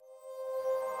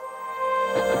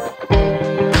Photon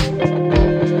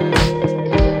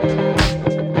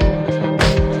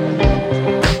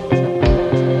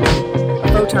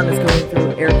is going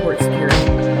through airport security.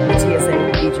 The TSA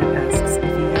agent asks if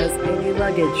he has any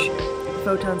luggage.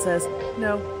 Photon says,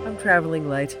 "No, I'm traveling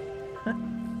light."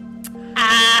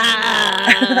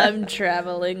 I'm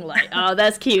traveling light. Oh,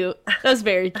 that's cute. That's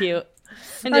very cute.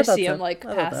 And just see him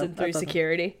passing through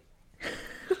security.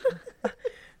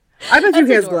 I bet you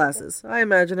he has glasses. I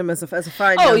imagine him as a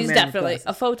fine young man. Oh, he's definitely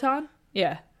a photon.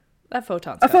 Yeah, that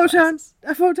photon's a photon. Glasses.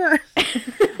 A photon.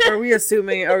 Are we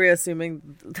assuming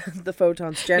the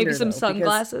photon's gender? Maybe some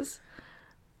sunglasses.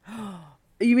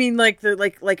 You mean like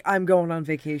I'm going on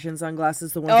vacation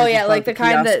sunglasses? The ones? Oh yeah, like the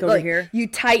kind that like here? You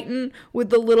tighten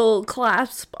with the little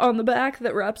clasp on the back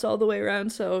that wraps all the way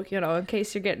around. So in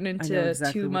case you're getting into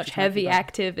too much heavy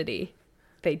activity,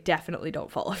 they definitely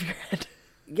don't fall off your head.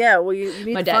 Yeah, well, you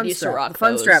need My the dad fun used strap. to rock The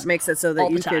fun those strap makes it so that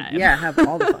all you the could, time. have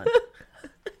all the fun.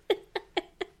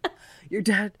 Your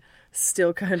dad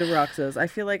still kind of rocks those. I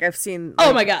feel like I've seen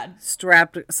Oh my god,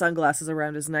 strapped sunglasses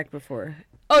around his neck before.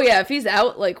 Oh yeah, if he's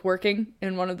out working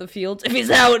in one of the fields, if he's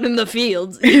out in the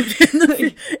fields,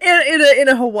 in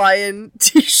a Hawaiian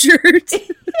t-shirt.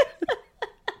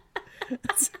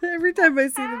 Every time I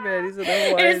see the man, he's in a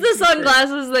Hawaiian it's the t-shirt.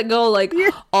 sunglasses that go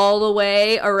all the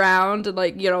way around and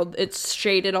it's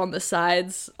shaded on the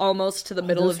sides almost to the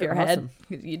middle of your head.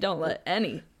 You don't let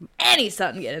any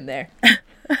sun get in there.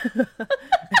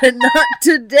 Not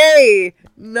today.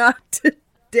 Not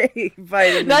today,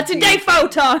 vitamin Not D. today,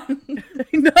 Photon.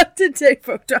 Not today,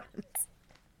 Photons.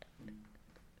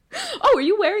 Oh, are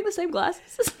you wearing the same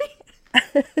glasses as me?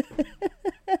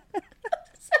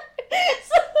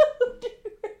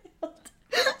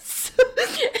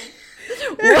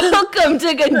 Welcome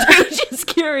to Contagious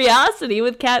Curiosity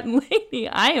with Kat and Laney.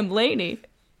 I am Laney.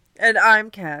 And I'm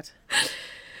Kat.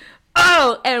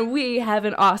 Oh, and we have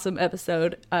an awesome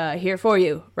episode here for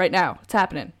you right now. It's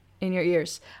happening in your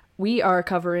ears. We are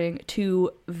covering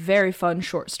 2 very fun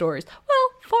short stories. Well,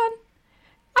 fun.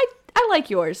 I like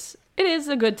yours. It is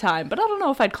a good time, but I don't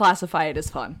know if I'd classify it as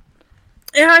fun.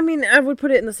 Yeah, I mean, I would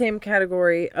put it in the same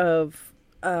category of,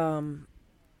 The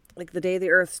Day the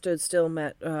Earth Stood Still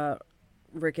met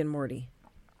Rick and Morty.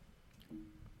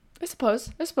 I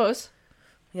suppose.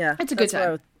 Yeah. It's a good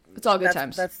time. It's all good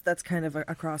times. That's kind of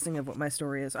a crossing of what my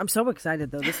story is. I'm so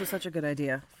excited, though. This was such a good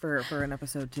idea for an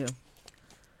episode, too.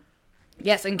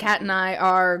 Yes, and Kat and I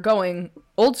are going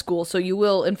old school, so you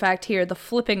will, in fact, hear the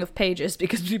flipping of pages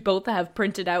because we both have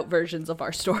printed out versions of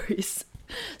our stories.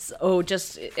 So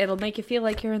it'll make you feel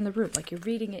like you're in the room, like you're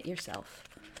reading it yourself.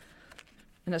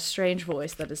 In a strange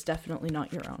voice that is definitely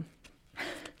not your own.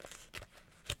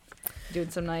 Doing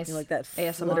some nice You like that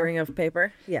ASMR. flittering of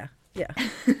paper? Yeah.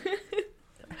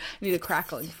 Need a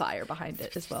crackling fire behind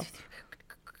it as well.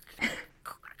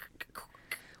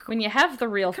 When you have the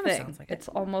real thing, it's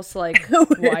almost like,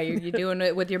 why are you doing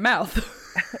it with your mouth?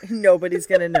 Nobody's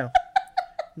gonna know.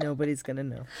 Nobody's gonna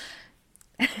know.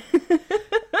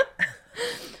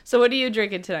 So what are you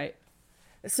drinking tonight?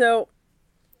 So,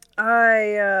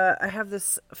 I have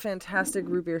this fantastic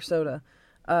root beer soda.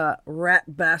 Rat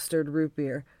bastard root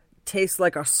beer. Tastes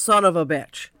like a son of a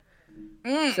bitch.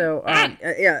 So,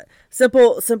 yeah.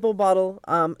 Simple bottle.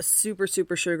 Super,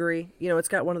 super sugary. It's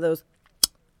got one of those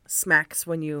smacks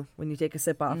when you take a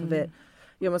sip off of it.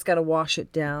 You almost got to wash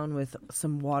it down with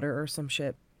some water or some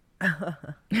shit.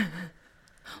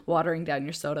 Watering down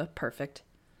your soda. Perfect.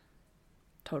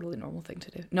 Totally normal thing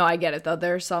to do. No, I get it though.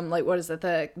 There's some what is it?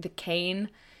 The cane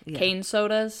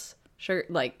sodas. Sure,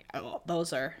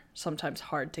 those are sometimes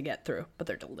hard to get through, but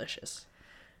they're delicious.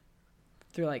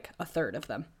 Through a third of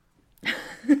them.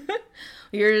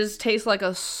 Yours tastes like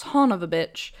a son of a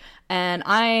bitch, and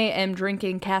I am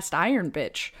drinking Cast Iron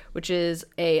Bitch, which is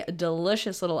a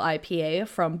delicious little IPA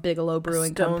from Bigelow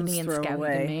Brewing Company in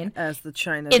Skowhegan, Maine. As the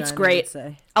China It's great. would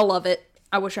say. I love it.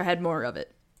 I wish I had more of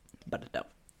it, but I don't.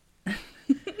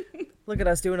 Look at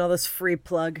us doing all this free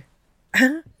plug.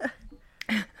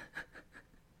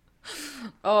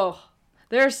 Oh,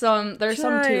 there's some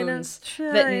tunes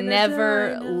that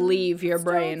never leave your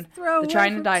brain. The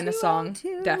China Dinah song,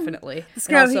 definitely.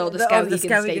 And also the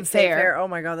Skowhegan State Fair. Oh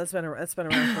my god, that's been around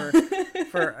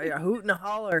for a hoot and a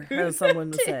holler, as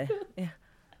someone would say. Yeah.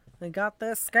 They got the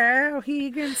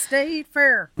Skowhegan State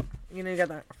Fair. You got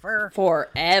that fair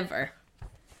Forever.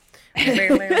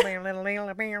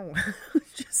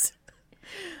 Just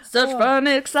Such fun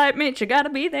and excitement, you gotta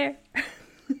be there.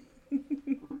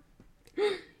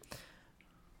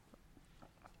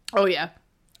 Oh yeah.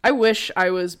 I wish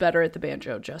I was better at the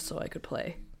banjo just so I could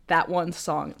play that one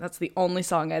song. That's the only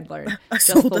song I'd learned.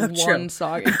 Just the one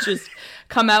song. It just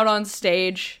come out on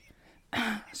stage,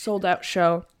 sold out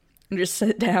show and just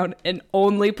sit down and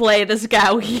only play the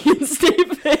Skowhegan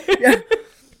State Fair. Yeah.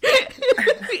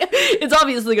 It's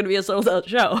obviously going to be a sold out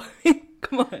show.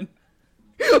 Come on.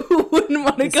 Who wouldn't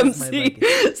want to come see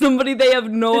somebody they have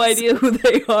no idea who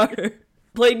they are?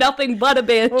 Play nothing but a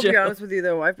banjo. Well, to be honest with you,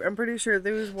 though, I'm pretty sure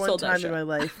there was one time in my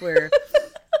life where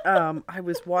I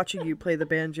was watching you play the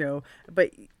banjo,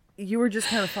 but you were just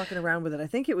kind of fucking around with it. I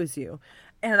think it was you.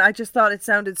 And I just thought it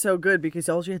sounded so good because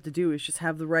all you had to do is just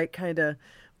have the right kind of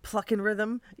plucking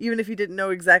rhythm, even if you didn't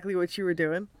know exactly what you were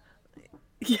doing.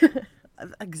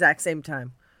 Exact same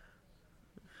time.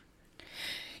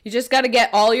 You just got to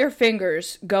get all your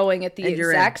fingers going at the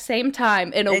exact same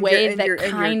time in a way that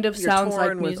kind of sounds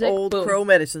like music. Old Crow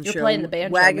Medicine Show. You're playing the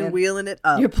banjo, wagon man. Wheeling it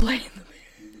up. You're playing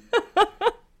the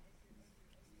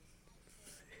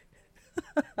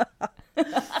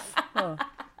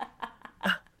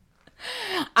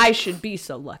I should be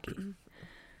so lucky.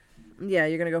 Yeah,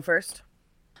 you're going to go first?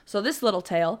 So this little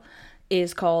tale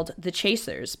is called The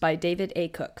Chasers by David A.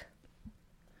 Cook.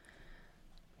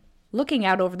 Looking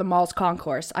out over the mall's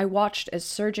concourse, I watched as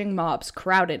surging mobs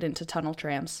crowded into tunnel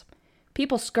trams.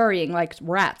 People scurrying like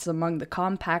rats among the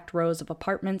compact rows of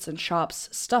apartments and shops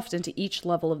stuffed into each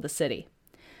level of the city.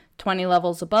 20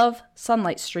 levels above,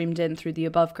 sunlight streamed in through the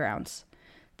above grounds.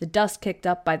 The dust kicked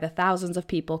up by the thousands of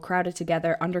people crowded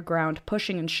together underground,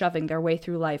 pushing and shoving their way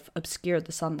through life, obscured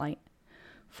the sunlight.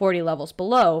 40 levels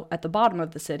below, at the bottom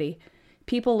of the city,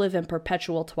 people live in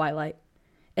perpetual twilight.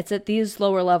 It's at these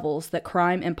lower levels that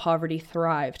crime and poverty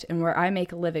thrived, and where I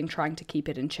make a living trying to keep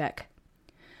it in check.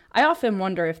 I often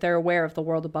wonder if they're aware of the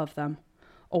world above them,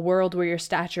 a world where your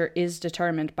stature is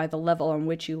determined by the level on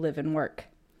which you live and work.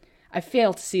 I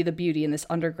fail to see the beauty in this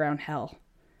underground hell.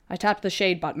 I tapped the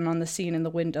shade button on the scene in the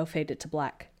window, faded to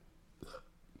black.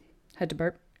 Had to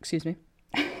burp, excuse me.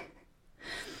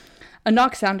 A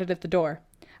knock sounded at the door.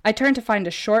 I turned to find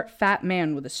a short, fat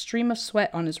man with a stream of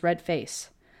sweat on his red face.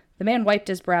 The man wiped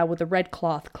his brow with a red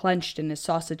cloth clenched in his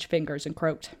sausage fingers and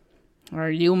croaked. "Are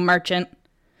you merchant?"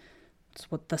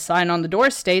 "That's what the sign on the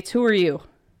door states. Who are you?"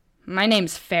 "My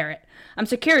name's Ferret. I'm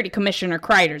Security Commissioner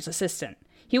Kreider's assistant.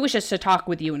 He wishes to talk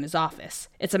with you in his office.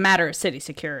 It's a matter of city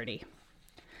security."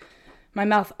 My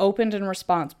mouth opened in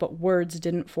response, but words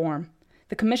didn't form.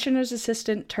 The commissioner's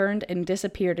assistant turned and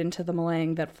disappeared into the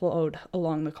melee that flowed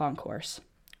along the concourse.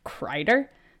 Kreider?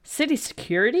 City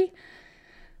security?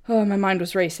 Oh, my mind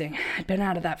was racing. I'd been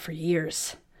out of that for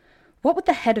years. What would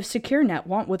the head of SecureNet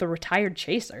want with a retired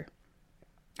chaser?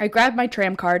 I grabbed my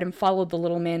tram card and followed the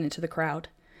little man into the crowd.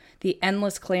 The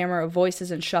endless clamor of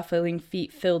voices and shuffling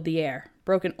feet filled the air,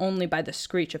 broken only by the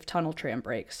screech of tunnel tram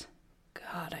brakes.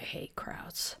 God, I hate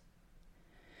crowds.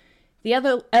 The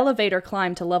other elevator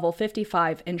climbed to level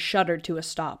 55 and shuddered to a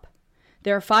stop.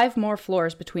 There are 5 more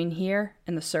floors between here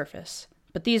and the surface,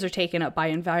 but these are taken up by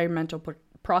environmental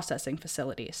processing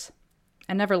facilities.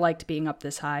 I never liked being up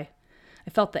this high. I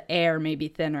felt the air may be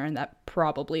thinner, and that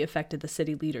probably affected the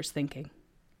city leader's thinking.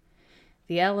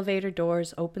 The elevator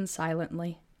doors opened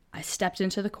silently. I stepped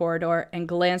into the corridor and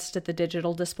glanced at the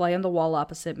digital display on the wall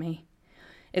opposite me.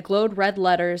 It glowed red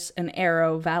letters. An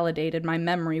arrow validated my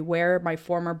memory where my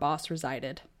former boss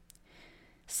resided.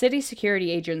 City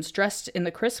security agents dressed in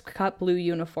the crisp-cut blue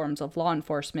uniforms of law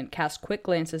enforcement cast quick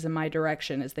glances in my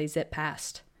direction as they zipped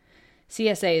past.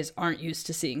 CSAs aren't used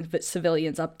to seeing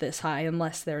civilians up this high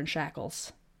unless they're in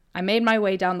shackles. I made my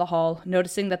way down the hall,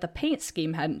 noticing that the paint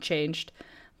scheme hadn't changed,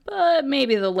 but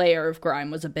maybe the layer of grime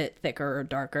was a bit thicker or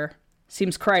darker.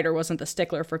 Seems Kreider wasn't the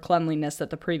stickler for cleanliness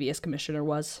that the previous commissioner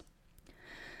was.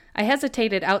 I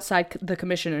hesitated outside the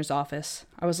commissioner's office.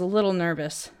 I was a little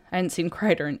nervous. I hadn't seen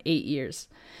Kreider in 8 years.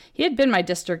 He had been my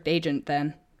district agent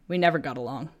then. We never got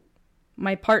along.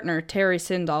 My partner, Terry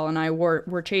Sindall, and I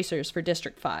were chasers for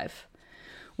District 5.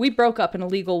 We broke up an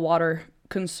illegal water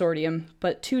consortium,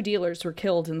 but 2 dealers were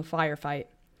killed in the firefight.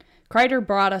 Kreider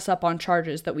brought us up on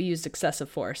charges that we used excessive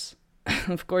force.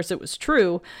 Of course, it was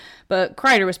true, but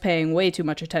Kreider was paying way too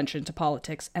much attention to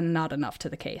politics and not enough to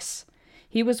the case.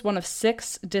 He was one of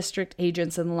 6 district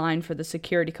agents in line for the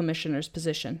security commissioner's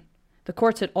position. The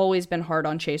courts had always been hard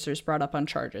on chasers brought up on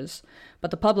charges,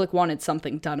 but the public wanted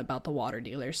something done about the water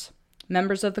dealers.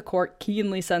 Members of the court,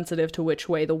 keenly sensitive to which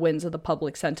way the winds of the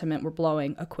public sentiment were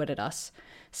blowing, acquitted us.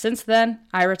 Since then,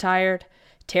 I retired,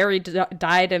 Terry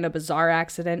died in a bizarre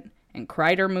accident, and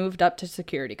Kreider moved up to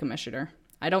security commissioner.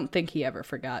 I don't think he ever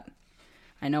forgot.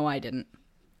 I know I didn't.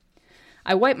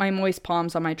 I wiped my moist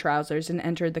palms on my trousers and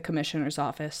entered the commissioner's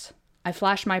office. I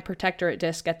flashed my protectorate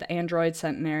disc at the android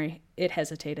centenary. It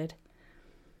hesitated.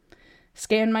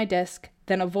 Scanned my disc,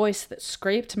 then a voice that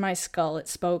scraped my skull. It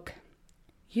spoke.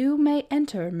 "You may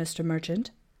enter, Mr.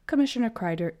 Merchant. Commissioner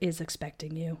Kreider is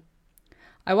expecting you.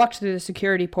 I walked through the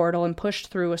security portal and pushed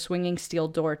through a swinging steel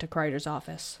door to Kreider's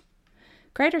office.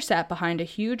 Kreider sat behind a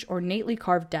huge, ornately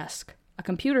carved desk. A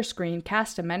computer screen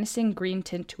cast a menacing green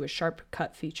tint to his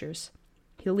sharp-cut features.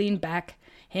 He leaned back,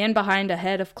 hand behind a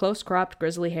head of close-cropped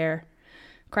grizzly hair.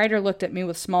 Kreider looked at me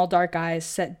with small dark eyes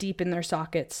set deep in their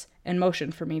sockets and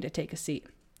motioned for me to take a seat.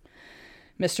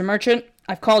 Mr. Merchant,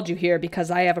 I've called you here because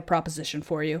I have a proposition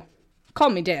for you. Call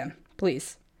me Dan,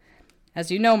 please. As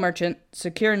you know, Merchant,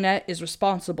 SecureNet is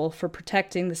responsible for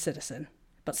protecting the citizen,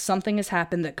 but something has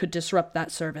happened that could disrupt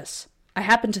that service. I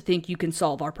happen to think you can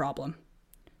solve our problem.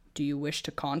 Do you wish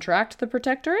to contract the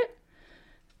Protectorate?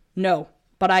 No,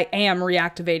 but I am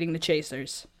reactivating the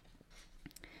Chasers.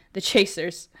 The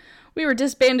Chasers. We were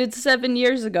disbanded 7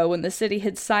 years ago when the city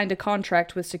had signed a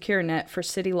contract with SecureNet for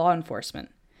city law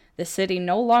enforcement. The city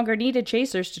no longer needed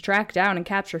Chasers to track down and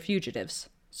capture fugitives.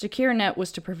 SecureNet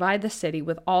was to provide the city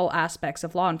with all aspects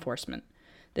of law enforcement.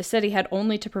 The city had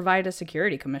only to provide a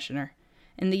security commissioner.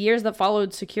 In the years that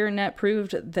followed, SecureNet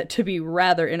proved that to be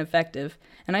rather ineffective,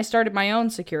 and I started my own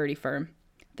security firm,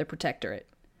 the Protectorate.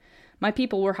 My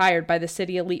people were hired by the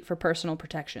city elite for personal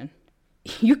protection.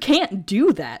 You can't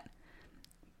do that!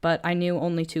 But I knew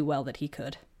only too well that he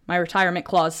could. My retirement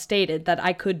clause stated that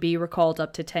I could be recalled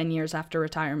up to 10 years after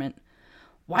retirement.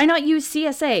 Why not use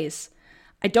CSAs?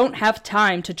 I don't have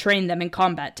time to train them in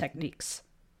combat techniques.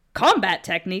 Combat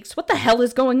techniques? What the hell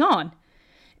is going on?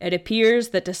 It appears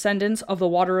that descendants of the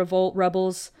Water Revolt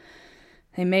rebels,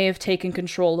 they may have taken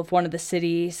control of one of the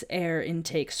city's air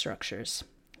intake structures.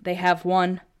 They have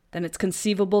one, then it's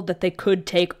conceivable that they could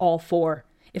take all 4.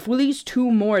 If we lose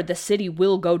 2 more, the city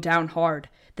will go down hard.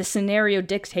 The scenario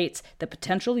dictates the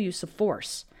potential use of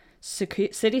force.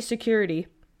 City security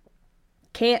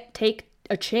can't take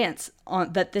a chance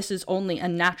on that this is only a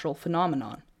natural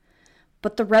phenomenon.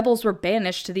 But the rebels were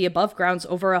banished to the above grounds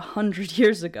over 100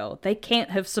 years ago. They can't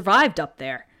have survived up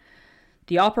there.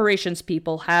 The operations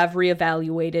people have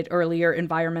reevaluated earlier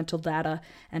environmental data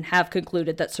and have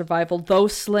concluded that survival, though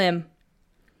slim,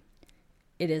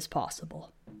 it is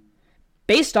possible.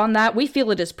 Based on that, we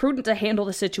feel it is prudent to handle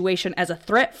the situation as a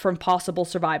threat from possible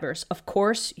survivors. Of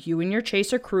course, you and your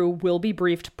chaser crew will be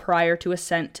briefed prior to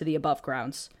ascent to the above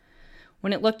grounds.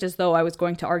 When it looked as though I was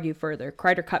going to argue further,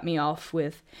 Kreider cut me off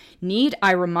with, "Need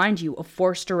I remind you of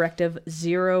Force Directive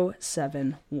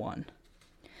 071?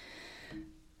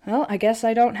 Well, I guess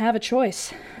I don't have a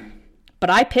choice. But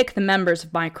I pick the members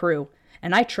of my crew,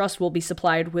 and I trust we'll be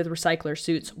supplied with recycler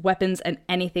suits, weapons, and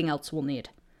anything else we'll need.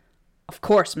 Of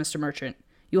course, Mr. Merchant,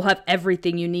 you'll have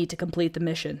everything you need to complete the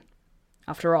mission.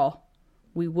 After all,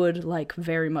 we would like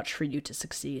very much for you to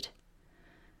succeed.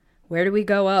 Where do we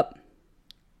go up?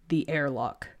 The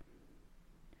airlock."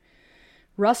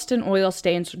 Rust and oil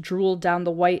stains drooled down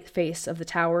the white face of the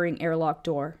towering airlock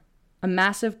door. A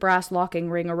massive brass locking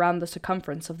ring around the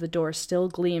circumference of the door still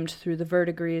gleamed through the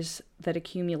verdigris that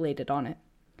accumulated on it.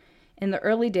 In the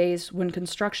early days, when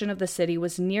construction of the city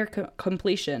was near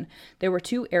completion, there were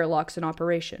 2 airlocks in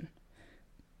operation.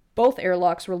 Both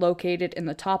airlocks were located in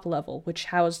the top level, which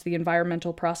housed the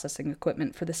environmental processing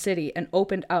equipment for the city and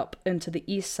opened up into the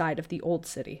east side of the old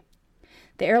city.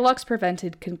 The airlocks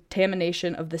prevented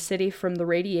contamination of the city from the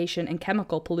radiation and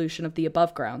chemical pollution of the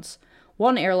above grounds.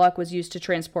 One airlock was used to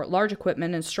transport large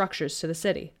equipment and structures to the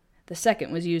city. The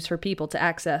second was used for people to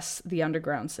access the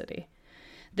underground city.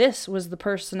 This was the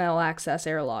personnel access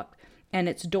airlock, and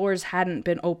its doors hadn't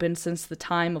been opened since the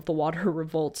time of the water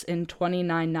revolts in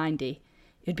 2990.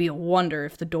 It'd be a wonder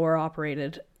if the door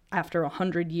operated after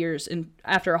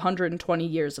 120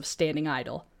 years of standing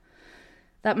idle.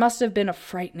 That must have been a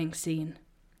frightening scene.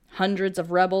 Hundreds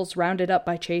of rebels, rounded up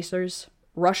by chasers,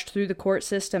 rushed through the court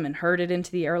system and herded into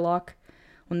the airlock.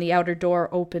 When the outer door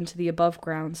opened to the above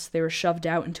grounds, they were shoved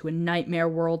out into a nightmare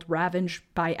world ravaged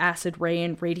by acid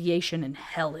rain, radiation, and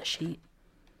hellish heat.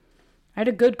 I had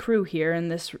a good crew here in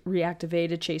this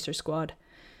reactivated chaser squad.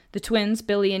 The twins,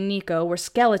 Billy and Nico, were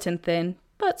skeleton thin,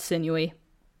 but sinewy.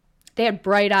 They had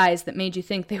bright eyes that made you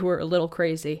think they were a little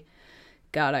crazy.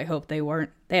 God, I hope they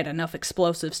weren't. They had enough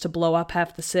explosives to blow up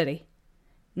half the city.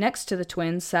 Next to the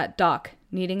twins sat Doc,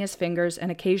 kneading his fingers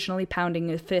and occasionally pounding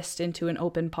a fist into an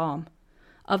open palm.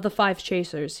 Of the 5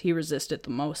 chasers, he resisted the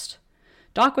most.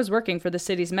 Doc was working for the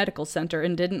city's medical center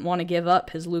and didn't want to give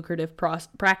up his lucrative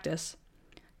practice.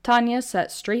 Tanya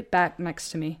sat straight back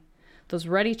next to me. Those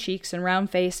ruddy cheeks and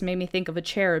round face made me think of a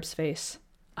cherub's face,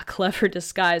 a clever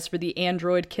disguise for the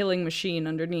android killing machine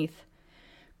underneath.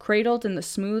 Cradled in the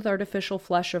smooth artificial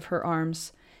flesh of her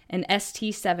arms, an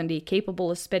ST-70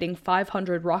 capable of spitting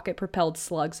 500 rocket-propelled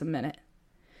slugs a minute.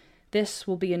 This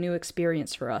will be a new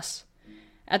experience for us.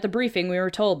 At the briefing, we were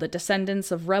told that descendants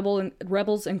of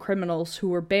rebels and criminals who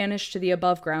were banished to the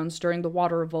above grounds during the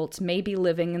water revolts may be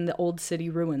living in the old city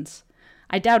ruins.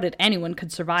 I doubted anyone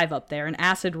could survive up there in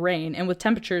acid rain and with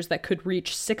temperatures that could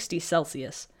reach 60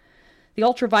 Celsius. The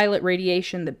ultraviolet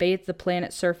radiation that bathed the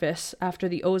planet's surface after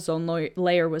the ozone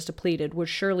layer was depleted would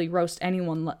surely roast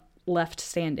anyone left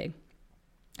standing.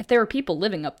 If there were people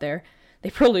living up there, they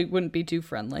probably wouldn't be too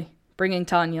friendly. Bringing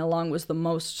Tanya along was the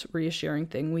most reassuring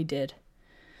thing we did.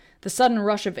 The sudden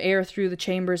rush of air through the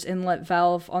chamber's inlet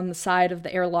valve on the side of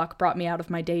the airlock brought me out of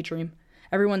my daydream.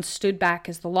 Everyone stood back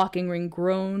as the locking ring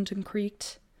groaned and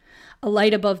creaked. A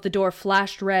light above the door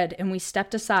flashed red, and we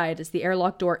stepped aside as the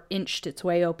airlock door inched its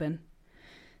way open.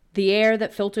 The air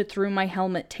that filtered through my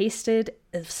helmet tasted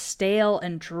of stale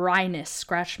and dryness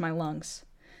scratched my lungs.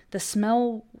 The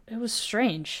smell, it was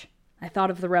strange. I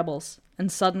thought of the rebels,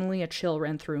 and suddenly a chill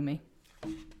ran through me.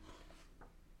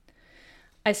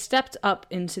 I stepped up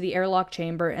into the airlock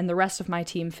chamber, and the rest of my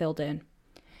team filled in.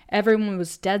 Everyone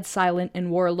was dead silent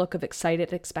and wore a look of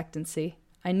excited expectancy.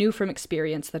 I knew from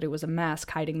experience that it was a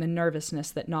mask hiding the nervousness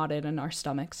that knotted in our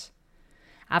stomachs.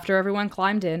 After everyone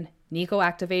climbed in, Nico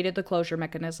activated the closure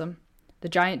mechanism. The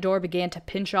giant door began to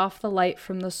pinch off the light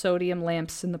from the sodium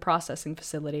lamps in the processing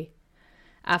facility.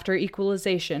 After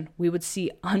equalization, we would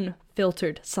see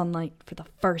unfiltered sunlight for the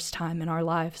first time in our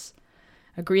lives.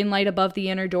 A green light above the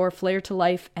inner door flared to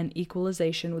life, and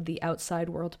equalization with the outside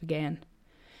world began.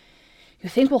 "You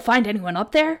think we'll find anyone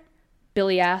up there?"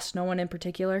 Billy asked, no one in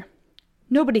particular.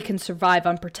 "Nobody can survive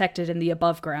unprotected in the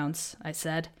above grounds," I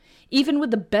said. "Even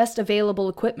with the best available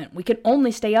equipment, we can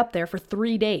only stay up there for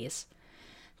 3 days."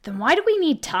 "Then why do we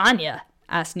need Tanya?"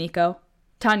 asked Nico.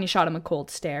 Tanya shot him a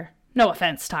cold stare. "No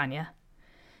offense, Tanya."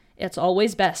 "It's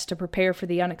always best to prepare for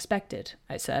the unexpected,"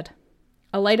 I said.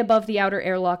 A light above the outer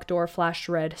airlock door flashed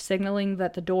red, signaling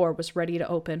that the door was ready to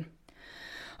open.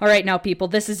 "All right now, people,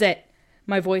 this is it."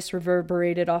 My voice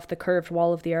reverberated off the curved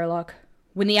wall of the airlock.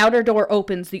 "When the outer door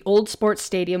opens, the old sports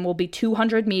stadium will be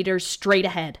 200 meters straight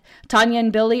ahead. Tanya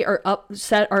and Billy are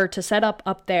to set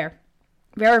up there.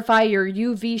 Verify your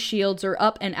UV shields are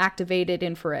up and activated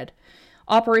infrared.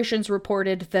 Operations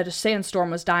reported that a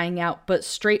sandstorm was dying out, but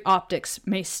straight optics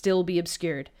may still be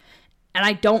obscured. And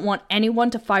I don't want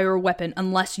anyone to fire a weapon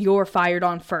unless you're fired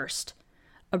on first."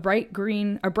 A bright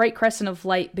crescent of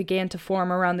light began to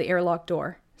form around the airlock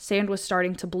door. Sand was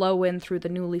starting to blow in through the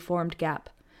newly formed gap.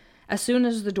 As soon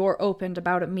as the door opened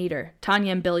about a meter,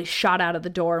 Tanya and Billy shot out of the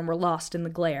door and were lost in the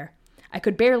glare. I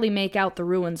could barely make out the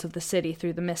ruins of the city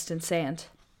through the mist and sand.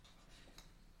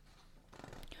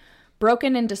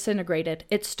 Broken and disintegrated,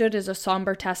 it stood as a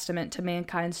somber testament to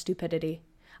mankind's stupidity.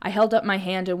 I held up my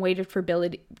hand and waited for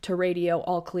Billy to radio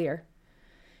all clear.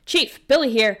 "Chief,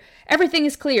 Billy here. Everything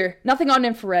is clear. Nothing on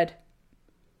infrared."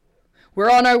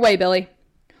 "We're on our way, Billy."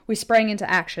 We sprang into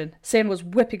action. Sand was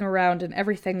whipping around and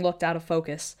everything looked out of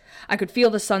focus. I could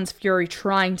feel the sun's fury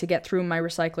trying to get through my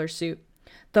recycler suit.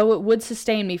 Though it would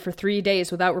sustain me for 3 days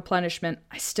without replenishment,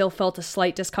 I still felt a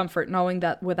slight discomfort knowing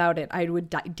that without it I would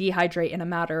dehydrate in a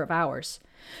matter of hours.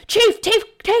 "Chief,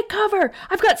 take cover!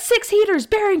 I've got 6 heaters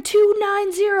bearing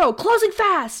 290, closing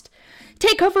fast!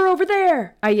 Take cover over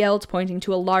there!" I yelled, pointing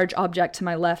to a large object to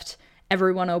my left.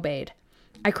 Everyone obeyed.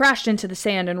 I crashed into the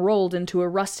sand and rolled into a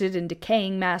rusted and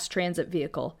decaying mass transit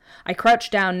vehicle. I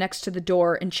crouched down next to the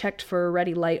door and checked for a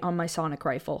ready light on my sonic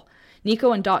rifle.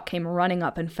 Nico and Doc came running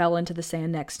up and fell into the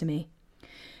sand next to me.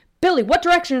 "Billy, what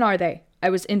direction are they?" I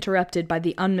was interrupted by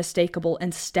the unmistakable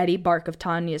and steady bark of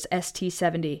Tanya's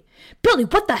ST-70. "Billy,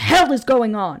 what the hell is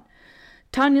going on?"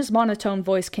 Tanya's monotone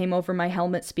voice came over my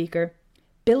helmet speaker.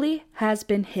 "Billy has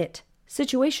been hit.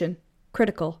 Situation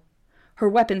critical." Her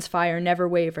weapons fire never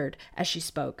wavered as she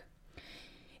spoke.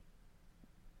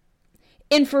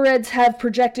 "Infrareds have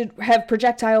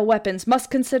projectile weapons. Must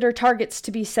consider targets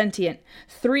to be sentient.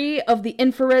 3 of the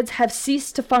infrareds have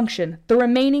ceased to function. The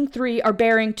remaining 3 are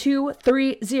bearing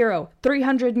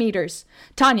 300 meters.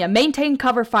 Tanya, maintain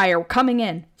cover fire. Coming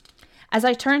in." As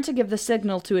I turned to give the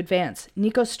signal to advance,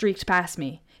 Nico streaked past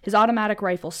me, his automatic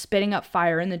rifle spitting up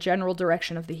fire in the general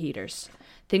direction of the heaters.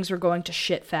 Things were going to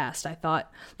shit fast, I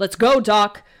thought. "Let's go,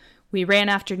 Doc!" We ran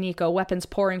after Nico, weapons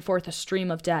pouring forth a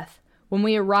stream of death. When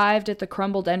we arrived at the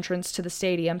crumbled entrance to the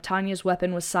stadium, Tanya's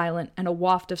weapon was silent, and a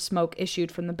waft of smoke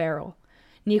issued from the barrel.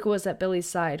 Nico was at Billy's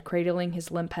side, cradling his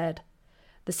limp head.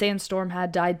 The sandstorm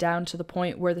had died down to the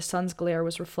point where the sun's glare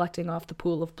was reflecting off the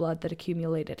pool of blood that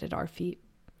accumulated at our feet.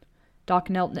 Doc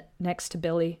knelt next to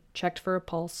Billy, checked for a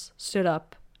pulse, stood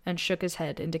up, and shook his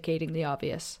head, indicating the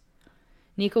obvious.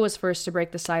 Nico was first to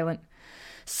break the silence.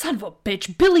 "Son of a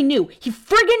bitch, Billy knew! He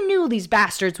friggin' knew these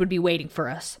bastards would be waiting for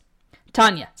us!"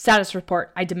 "Tanya, status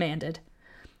report," I demanded.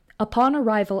 Upon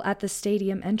arrival at the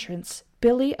stadium entrance,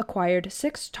 Billy acquired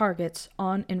 6 targets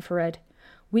on infrared.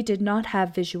 We did not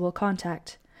have visual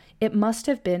contact. It must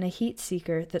have been a heat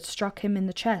seeker that struck him in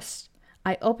the chest.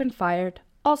 I opened fire.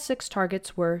 All 6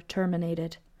 targets were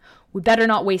terminated. We better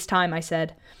not waste time, I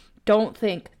said.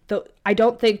 I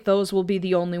don't think those will be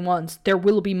the only ones. There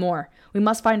will be more. We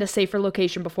must find a safer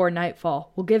location before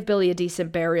nightfall. We'll give Billy a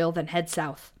decent burial, then head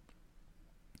south.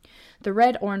 The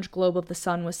red-orange globe of the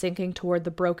sun was sinking toward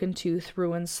the broken tooth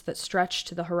ruins that stretched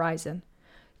to the horizon.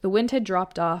 The wind had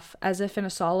dropped off, as if in a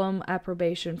solemn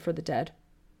approbation for the dead.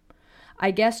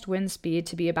 I guessed wind speed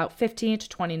to be about 15 to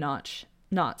 20 knots.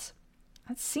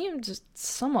 That seemed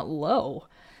somewhat low.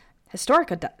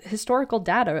 Historical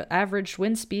data averaged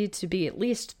wind speed to be at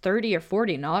least 30 or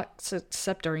 40 knots,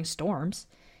 except during storms.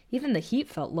 Even the heat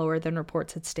felt lower than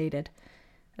reports had stated.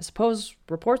 I suppose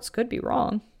reports could be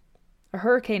wrong. A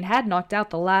hurricane had knocked out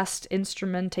the last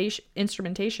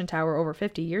instrumentation tower over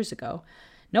 50 years ago.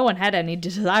 No one had any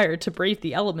desire to brave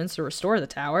the elements or restore the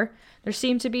tower. There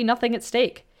seemed to be nothing at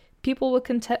stake. People were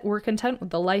content with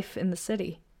the life in the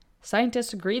city.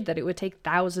 Scientists agreed that it would take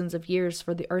thousands of years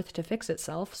for the Earth to fix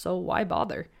itself, so why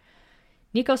bother?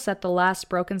 Nico set the last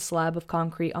broken slab of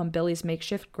concrete on Billy's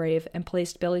makeshift grave and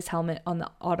placed Billy's helmet on the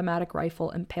automatic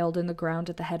rifle impaled in the ground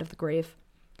at the head of the grave.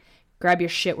 "Grab your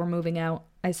shit, we're moving out,"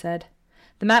 I said.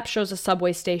 "The map shows a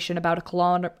subway station about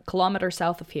a kilometer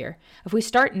south of here. If we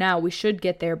start now, we should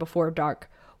get there before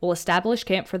dark. We'll establish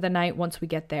camp for the night once we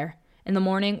get there. In the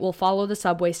morning, we'll follow the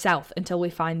subway south until we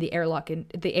find the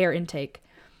air intake.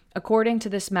 According to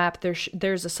this map,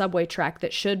 there's a subway track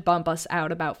that should bump us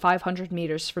out about 500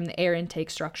 meters from the air intake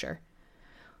structure."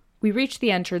 We reached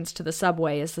the entrance to the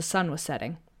subway as the sun was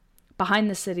setting, behind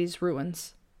the city's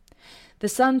ruins. The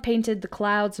sun painted the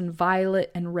clouds in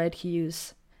violet and red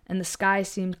hues, and the sky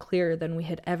seemed clearer than we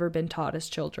had ever been taught as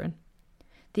children.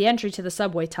 The entry to the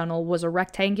subway tunnel was a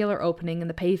rectangular opening in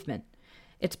the pavement.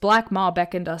 Its black maw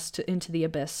beckoned us into the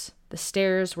abyss. The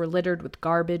stairs were littered with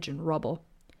garbage and rubble.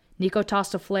 Nico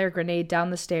tossed a flare grenade down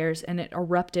the stairs, and it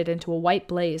erupted into a white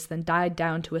blaze, then died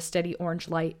down to a steady orange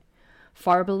light.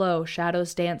 Far below,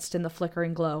 shadows danced in the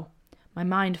flickering glow. My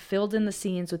mind filled in the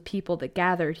scenes with people that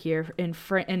gathered here in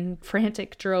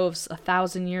frantic droves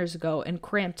 1,000 years ago and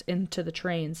cramped into the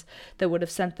trains that would have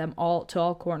sent them all to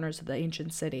all corners of the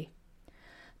ancient city.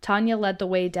 Tanya led the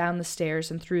way down the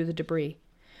stairs and through the debris.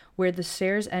 Where the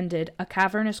stairs ended, a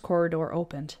cavernous corridor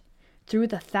opened. Through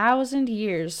the 1,000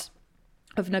 years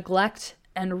of neglect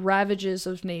and ravages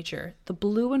of nature, the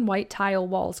blue and white tile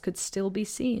walls could still be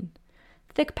seen.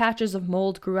 Thick patches of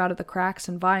mold grew out of the cracks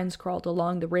and vines crawled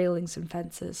along the railings and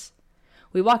fences.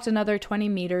 We walked another 20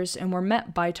 meters and were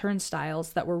met by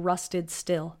turnstiles that were rusted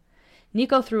still.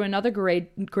 Nico threw another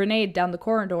grenade down the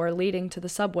corridor leading to the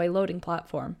subway loading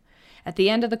platform. At the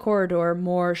end of the corridor,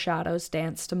 more shadows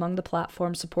danced among the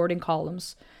platform supporting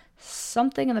columns.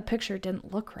 Something in the picture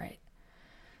didn't look right.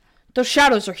 "Those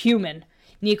shadows are human,"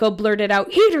 Nico blurted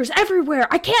out. "Heaters everywhere!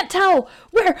 I can't tell!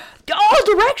 Where? All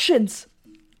directions!"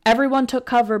 Everyone took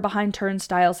cover behind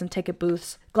turnstiles and ticket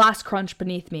booths. Glass crunched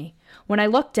beneath me. When I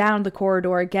looked down the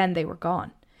corridor again, they were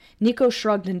gone. Nico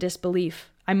shrugged in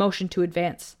disbelief. I motioned to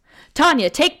advance.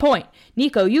 "Tanya, take point!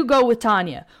 Nico, you go with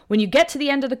Tanya. When you get to the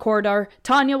end of the corridor,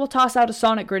 Tanya will toss out a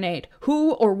sonic grenade.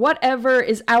 Who or whatever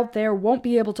is out there won't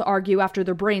be able to argue after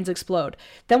their brains explode.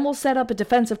 Then we'll set up a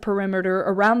defensive perimeter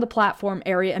around the platform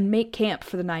area and make camp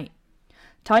for the night."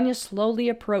 Tanya slowly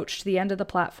approached the end of the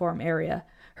platform area.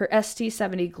 Her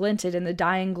ST-70 glinted in the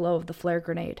dying glow of the flare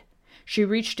grenade. She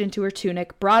reached into her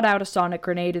tunic, brought out a sonic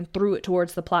grenade, and threw it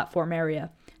towards the platform area.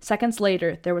 Seconds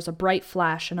later, there was a bright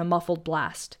flash and a muffled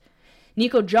blast.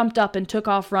 Nico jumped up and took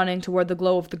off running toward the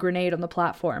glow of the grenade on the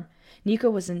platform. Nico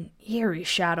was an eerie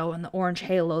shadow in the orange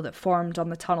halo that formed on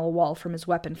the tunnel wall from his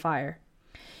weapon fire.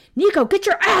 "Nico, get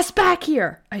your ass back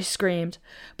here!" I screamed,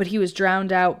 but he was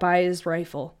drowned out by his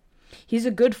rifle. He's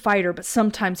a good fighter, but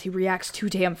sometimes he reacts too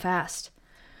damn fast.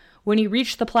 When he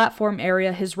reached the platform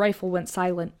area, his rifle went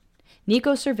silent.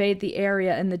 Nico surveyed the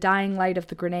area in the dying light of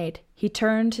the grenade. He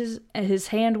turned, his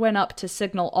hand went up to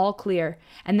signal all clear,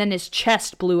 and then his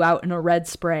chest blew out in a red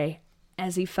spray.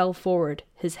 As he fell forward,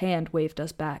 his hand waved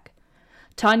us back.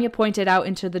 Tanya pointed out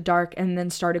into the dark and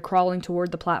then started crawling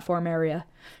toward the platform area.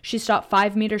 She stopped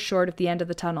 5 meters short of the end of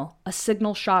the tunnel. A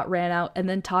signal shot ran out, and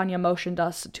then Tanya motioned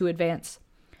us to advance.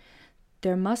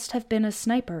 There must have been a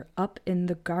sniper up in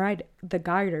the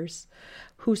guiders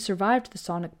who survived the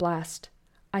sonic blast.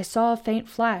 I saw a faint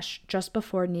flash just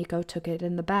before Nico took it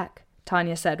in the back,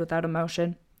 Tanya said without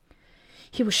emotion.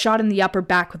 "He was shot in the upper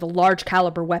back with a large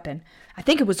caliber weapon. I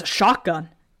think it was a shotgun,"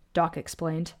 Doc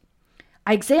explained.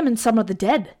 "I examined some of the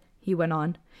dead," he went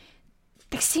on.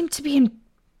 They seem to be in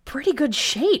pretty good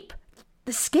shape.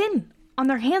 The skin on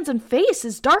their hands and face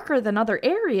is darker than other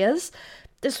areas.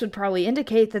 This would probably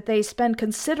indicate that they spend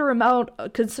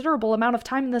considerable amount of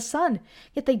time in the sun,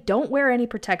 yet they don't wear any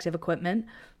protective equipment.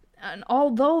 And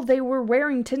although they were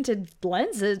wearing tinted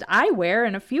lenses, eyewear,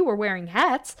 and a few were wearing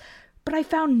hats, but I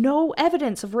found no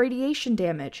evidence of radiation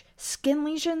damage, skin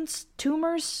lesions,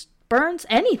 tumors, burns,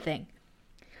 anything.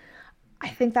 I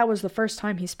think that was the first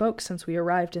time he spoke since we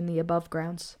arrived in the above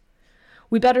grounds.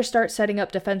 We better start setting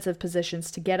up defensive positions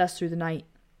to get us through the night.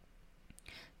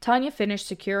 Tanya finished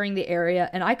securing the area,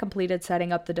 and I completed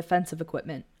setting up the defensive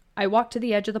equipment. I walked to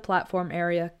the edge of the platform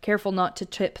area, careful not to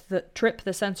trip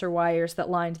the sensor wires that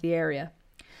lined the area.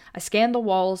 I scanned the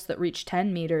walls that reached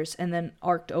 10 meters and then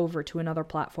arced over to another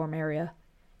platform area.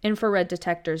 Infrared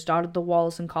detectors dotted the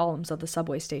walls and columns of the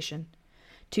subway station.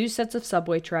 2 sets of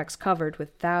subway tracks covered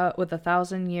with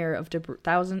 1,000 years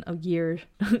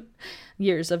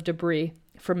of debris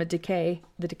from the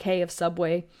decay of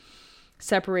subway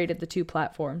separated the 2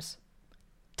 platforms.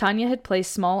 Tanya had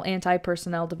placed small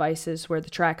anti-personnel devices where the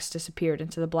tracks disappeared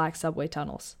into the black subway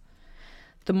tunnels.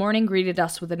 The morning greeted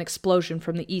us with an explosion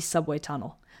from the east subway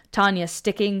tunnel. Tanya,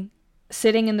 sitting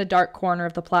in the dark corner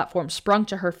of the platform, sprung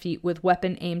to her feet with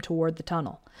weapon aimed toward the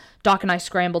tunnel. Doc and I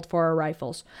scrambled for our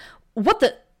rifles. "What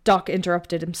the—" Doc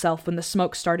interrupted himself when the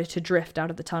smoke started to drift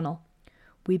out of the tunnel.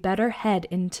 "We better head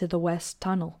into the west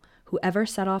tunnel. Whoever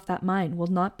set off that mine will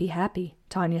not be happy,"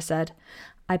 Tanya said.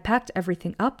 "I packed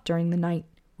everything up during the night.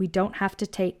 We don't have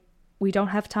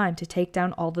time to take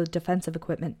down all the defensive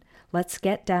equipment. Let's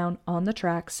get down on the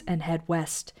tracks and head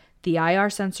west. The IR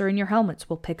sensor in your helmets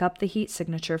will pick up the heat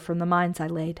signature from the mines I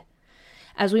laid."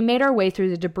 As we made our way through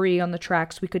the debris on the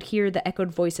tracks, we could hear the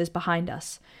echoed voices behind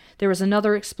us. There was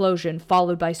another explosion,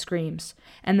 followed by screams,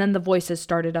 and then the voices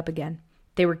started up again.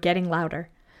 They were getting louder.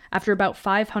 After about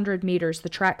 500 meters, the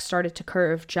track started to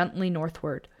curve gently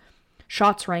northward.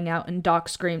 Shots rang out, and Doc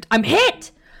screamed, "I'm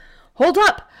hit!" "Hold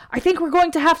up! I think we're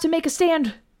going to have to make a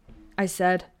stand," I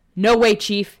said. "No way,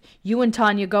 Chief. You and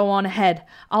Tanya go on ahead.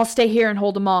 I'll stay here and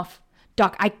hold them off."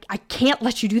 "Doc, I can't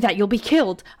let you do that. You'll be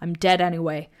killed." "I'm dead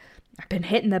anyway. I've been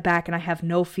hit in the back and I have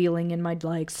no feeling in my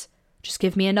legs. Just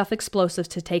give me enough explosives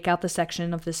to take out the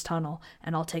section of this tunnel,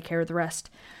 and I'll take care of the rest."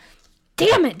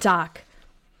 "Damn it, Doc!"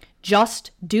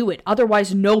 "Just do it.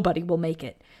 Otherwise nobody will make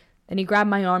it." Then he grabbed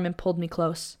my arm and pulled me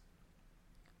close.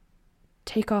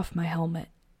 "Take off my helmet,"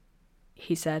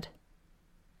 he said.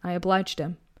 I obliged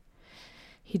him.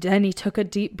 Then he took a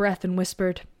deep breath and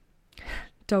whispered,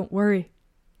 "Don't worry.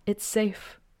 It's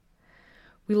safe."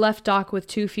 We left Doc with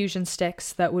 2 fusion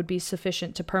sticks that would be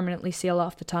sufficient to permanently seal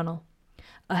off the tunnel.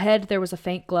 Ahead there was a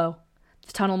faint glow.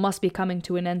 The tunnel must be coming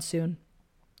to an end soon.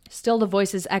 Still the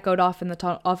voices echoed off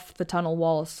the tunnel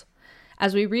walls.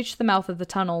 As we reached the mouth of the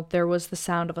tunnel, there was the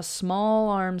sound of a small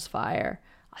arms fire.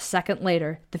 A second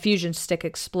later, the fusion stick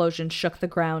explosion shook the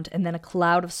ground, and then a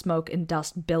cloud of smoke and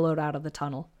dust billowed out of the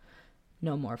tunnel.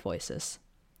 No more voices.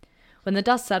 When the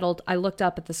dust settled, I looked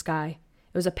up at the sky.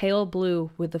 It was a pale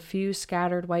blue with a few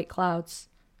scattered white clouds.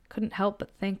 Couldn't help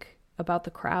but think about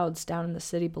the crowds down in the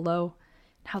city below,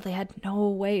 and how they had no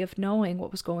way of knowing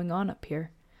what was going on up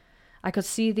here. I could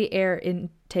see the air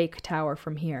intake tower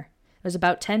from here. It was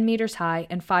about 10 meters high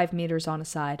and 5 meters on a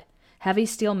side. Heavy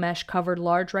steel mesh covered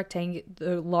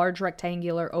the large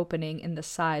rectangular opening in the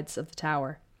sides of the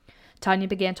tower. Tanya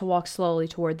began to walk slowly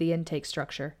toward the intake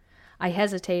structure. I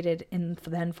hesitated and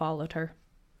then followed her.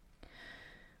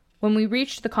 When we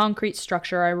reached the concrete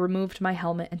structure, I removed my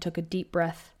helmet and took a deep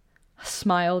breath. A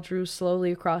smile drew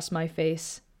slowly across my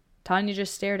face. Tanya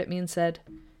just stared at me and said,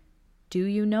 "Do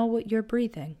you know what you're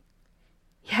breathing?"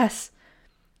 "Yes.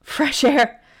 Fresh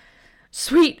air.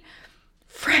 Sweet,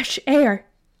 fresh air."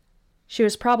 She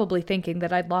was probably thinking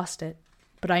that I'd lost it,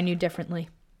 but I knew differently.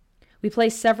 We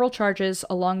placed several charges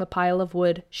along the pile of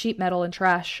wood, sheet metal, and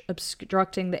trash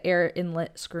obstructing the air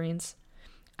inlet screens.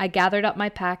 I gathered up my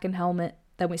pack and helmet,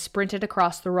 then we sprinted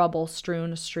across the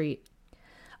rubble-strewn street.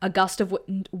 A gust of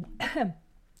wind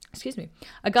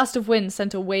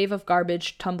sent a wave of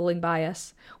garbage tumbling by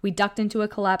us. We ducked into a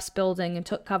collapsed building and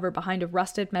took cover behind a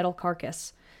rusted metal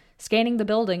carcass. Scanning the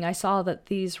building, I saw that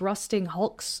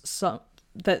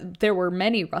there were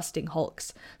many rusting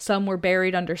hulks. Some were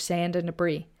buried under sand and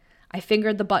debris. I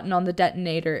fingered the button on the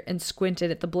detonator and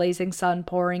squinted at the blazing sun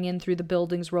pouring in through the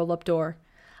building's roll-up door.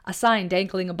 A sign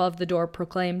dangling above the door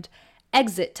proclaimed,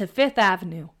 "Exit to 5th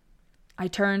Avenue." I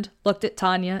turned, looked at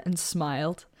Tanya, and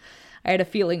smiled. I had a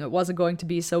feeling it wasn't going to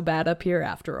be so bad up here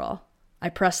after all. I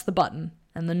pressed the button,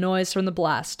 and the noise from the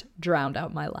blast drowned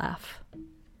out my laugh.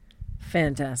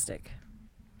 Fantastic.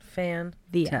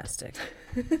 Fantastic.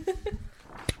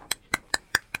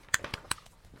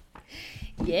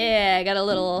 Yeah, I got a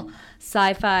little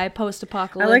sci-fi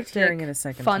post-apocalyptic. I liked hearing it a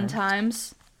second fun time.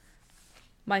 times.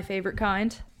 My favorite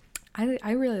kind.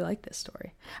 I really like this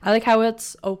story. I like how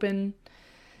it's open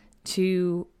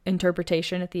to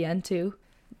interpretation at the end too,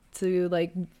 to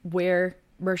like where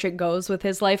Merchant goes with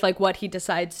his life, like what he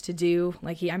decides to do.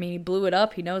 Like he blew it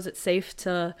up. He knows it's safe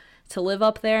to live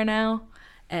up there now,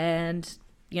 and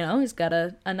he's got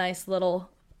a nice little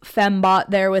fembot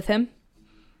there with him.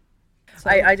 So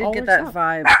I did get that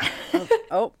vibe.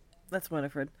 Oh, that's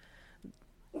Winifred.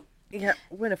 Yeah,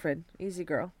 Winifred, easy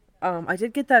girl. I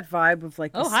did get that vibe of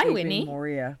like hi, Winnie.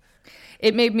 Moria.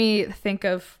 It made me think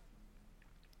of.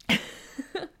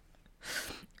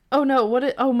 Oh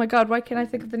no! Oh my God! Why can't I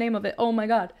think of the name of it? Oh my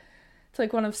God! It's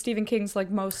like one of Stephen King's like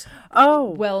most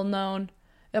well known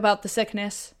about the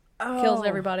sickness. Kills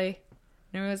everybody.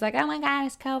 And everyone's like, "Oh my God,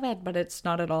 it's COVID," but it's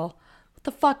not at all. What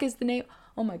the fuck is the name?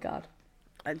 Oh my God!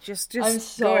 Just I'm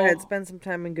so go ahead, spend some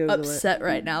time and Google upset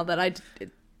right now that I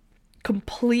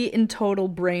complete and total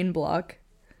brain block.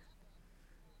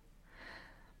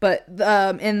 But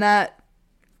in that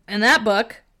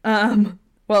book,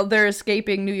 well, they're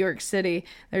escaping New York City.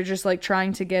 They're just like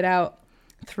trying to get out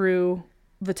through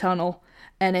the tunnel,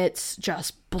 and it's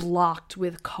just blocked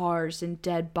with cars and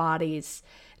dead bodies,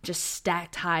 just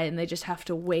stacked high, and they just have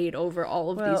to wade over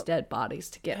all of these dead bodies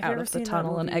to get out of the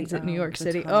tunnel and exit New York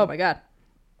City. Tunnel. Oh my God!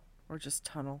 Or just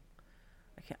tunnel.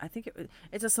 I think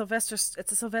it's a Sylvester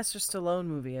Stallone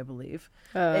movie, I believe.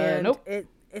 And nope. It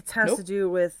has to do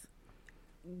with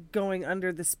going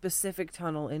under the specific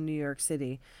tunnel in New York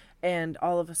City, and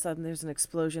all of a sudden there's an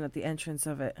explosion at the entrance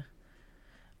of it.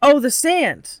 Oh, The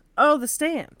Stand. The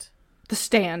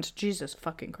Stand. Jesus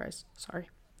fucking Christ. Sorry.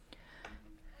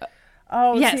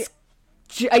 Yes.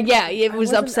 Yeah, it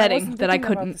was upsetting that I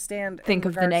couldn't think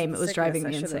of the name. It was driving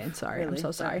me insane. Sorry. Really, I'm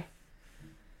so sorry.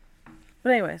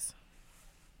 But anyways.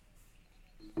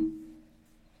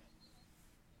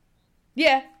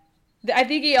 Yeah. I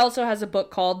think he also has a book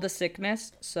called The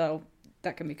Sickness, so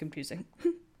that can be confusing.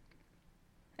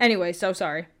 Anyway, so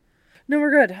sorry. No, we're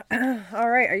good. All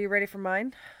right, are you ready for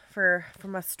mine? For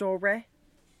my story?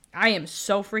 I am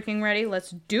so freaking ready. Let's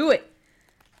do it.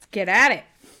 Let's get at it.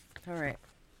 All right.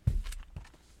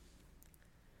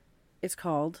 It's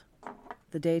called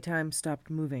The Daytime Stopped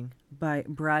Moving by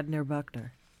Bradner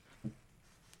Buckner.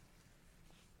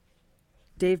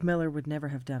 Dave Miller would never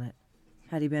have done it,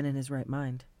 had he been in his right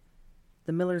mind.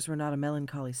 The Millers were not a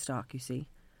melancholy stock, you see.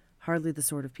 Hardly the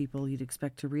sort of people you'd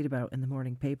expect to read about in the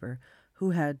morning paper, who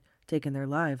had taken their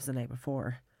lives the night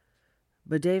before.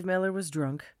 But Dave Miller was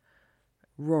drunk,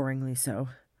 roaringly so,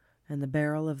 and the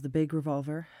barrel of the big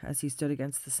revolver, as he stood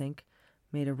against the sink,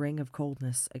 made a ring of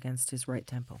coldness against his right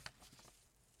temple.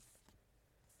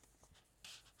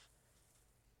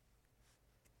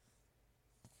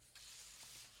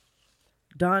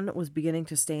 Dawn was beginning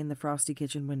to stain the frosty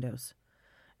kitchen windows.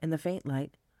 In the faint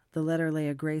light, the letter lay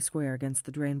a gray square against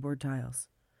the drainboard tiles.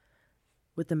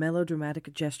 With the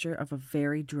melodramatic gesture of a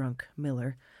very drunk,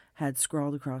 Miller had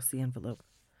scrawled across the envelope,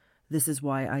 "This is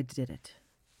why I did it."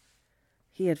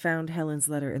 He had found Helen's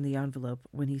letter in the envelope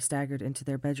when he staggered into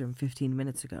their bedroom 15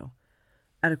 minutes ago,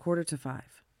 at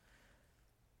 4:45.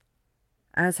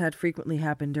 As had frequently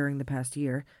happened during the past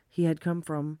year, he had come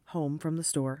home from the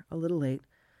store a little late,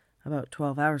 about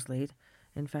 12 hours late,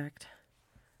 in fact.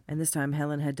 And this time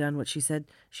Helen had done what she said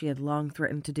she had long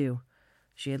threatened to do.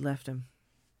 She had left him.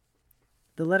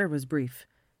 The letter was brief,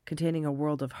 containing a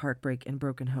world of heartbreak and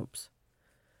broken hopes.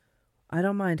 "I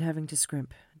don't mind having to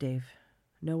scrimp, Dave.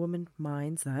 No woman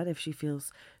minds that if she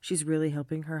feels she's really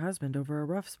helping her husband over a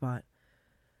rough spot.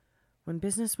 When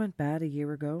business went bad a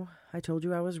year ago, I told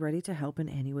you I was ready to help in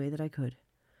any way that I could.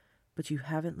 But you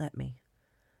haven't let me.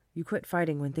 You quit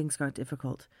fighting when things got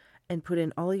difficult, and put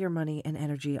in all your money and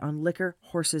energy on liquor,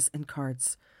 horses, and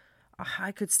cards.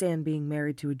 I could stand being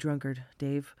married to a drunkard,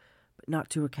 Dave, but not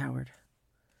to a coward."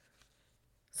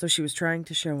 So she was trying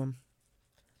to show him.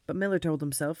 But Miller told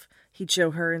himself he'd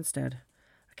show her instead.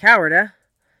 A coward, eh?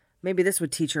 Maybe this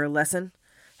would teach her a lesson.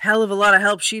 Hell of a lot of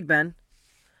help she'd been.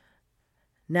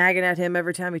 Nagging at him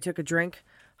every time he took a drink.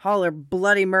 Holler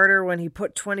bloody murder when he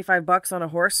put $25 on a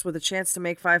horse with a chance to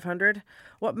make $500.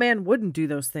 What man wouldn't do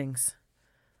those things?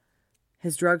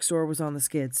 His drugstore was on the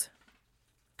skids.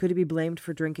 Could he be blamed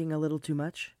for drinking a little too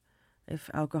much,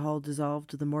 if alcohol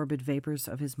dissolved the morbid vapors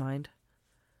of his mind?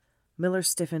 Miller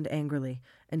stiffened angrily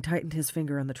and tightened his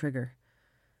finger on the trigger.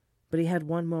 But he had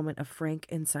one moment of frank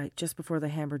insight just before the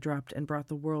hammer dropped and brought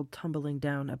the world tumbling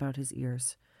down about his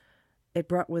ears. It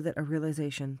brought with it a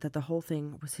realization that the whole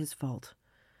thing was his fault.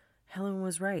 Helen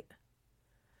was right.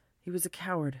 He was a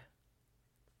coward.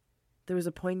 There was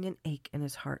a poignant ache in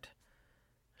his heart.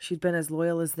 She'd been as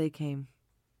loyal as they came,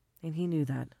 and he knew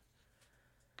that.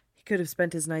 He could have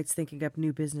spent his nights thinking up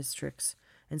new business tricks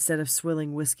instead of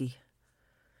swilling whiskey.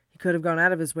 He could have gone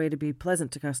out of his way to be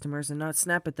pleasant to customers and not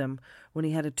snap at them when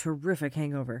he had a terrific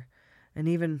hangover. And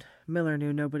even Miller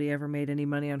knew nobody ever made any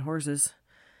money on horses.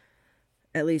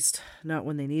 At least, not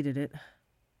when they needed it.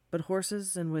 But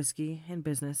horses and whiskey and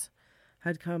business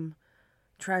had become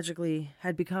tragically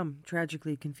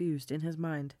confused in his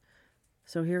mind.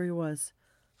 So here he was,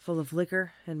 full of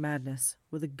liquor and madness,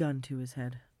 with a gun to his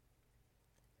head.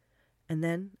 And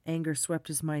then anger swept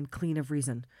his mind clean of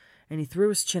reason, and he threw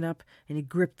his chin up and he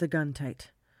gripped the gun tight.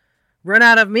 Run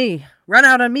out on me,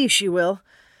 she will,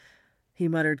 he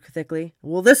muttered thickly.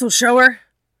 Well, this'll show her.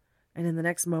 And in the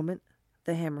next moment,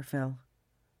 the hammer fell,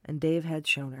 and Dave had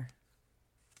shown her.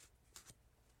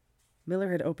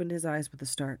 Miller had opened his eyes with a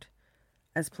start.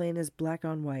 As plain as black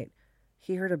on white,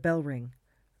 he heard a bell ring,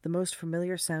 the most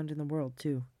familiar sound in the world,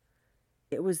 too.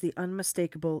 It was the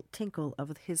unmistakable tinkle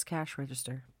of his cash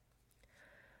register.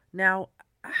 Now,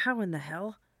 how in the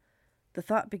hell? The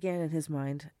thought began in his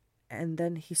mind, and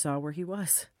then he saw where he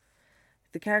was.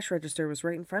 The cash register was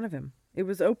right in front of him. It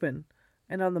was open,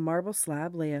 and on the marble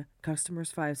slab lay a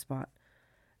customer's 5 spot.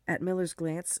 At Miller's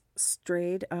glance,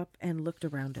 strayed up and looked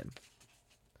around him.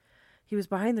 He was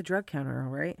behind the drug counter, all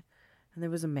right, and there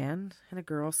was a man and a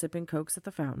girl sipping cokes at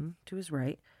the fountain, to his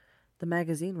right, the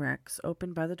magazine racks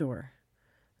open by the door,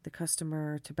 the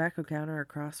customer tobacco counter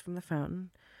across from the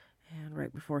fountain, and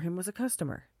right before him was a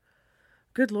customer.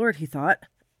 Good Lord, he thought.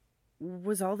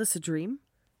 Was all this a dream?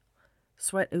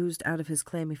 Sweat oozed out of his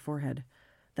clammy forehead.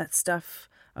 That stuff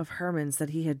of Herman's that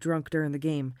he had drunk during the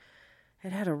game.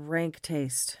 It had a rank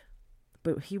taste.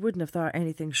 But he wouldn't have thought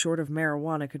anything short of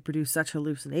marijuana could produce such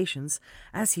hallucinations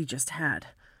as he just had.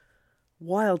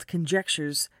 Wild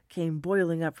conjectures came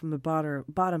boiling up from the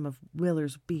bottom of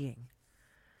Miller's being.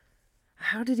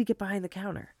 How did he get behind the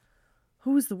counter?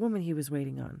 Who was the woman he was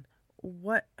waiting on?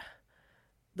 What?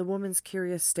 The woman's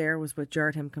curious stare was what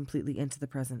jarred him completely into the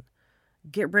present.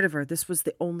 Get rid of her, this was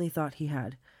the only thought he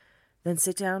had. Then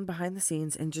sit down behind the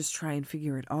scenes and just try and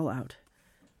figure it all out.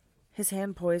 His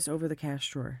hand poised over the cash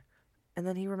drawer, and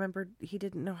then he remembered he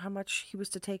didn't know how much he was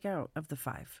to take out of the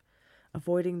 5.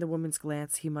 Avoiding the woman's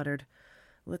glance, he muttered,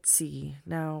 Let's see,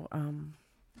 now,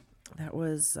 that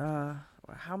was,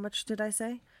 how much did I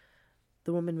say?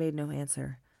 The woman made no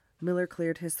answer. Miller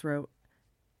cleared his throat,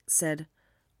 said,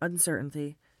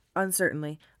 uncertainly, I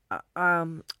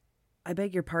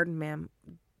beg your pardon, ma'am.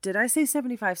 Did I say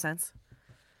 75 cents?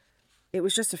 It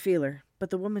was just a feeler, but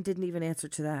the woman didn't even answer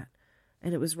to that,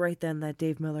 and it was right then that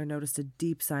Dave Miller noticed a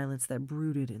deep silence that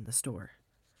brooded in the store.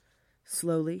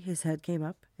 Slowly, his head came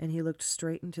up, and he looked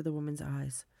straight into the woman's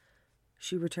eyes.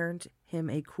 She returned him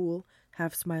a cool,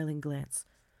 half-smiling glance,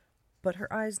 but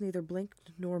her eyes neither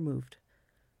blinked nor moved.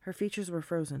 Her features were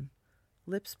frozen,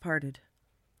 lips parted,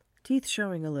 teeth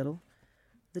showing a little.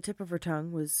 The tip of her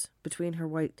tongue was between her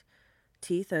white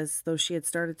teeth as though she had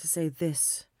started to say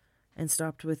this and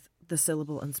stopped with the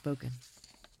syllable unspoken.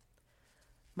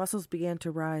 Muscles began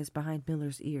to rise behind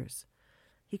Miller's ears.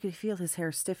 He could feel his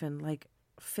hair stiffen like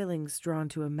fillings drawn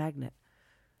to a magnet.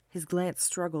 His glance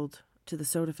struggled to the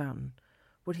soda fountain.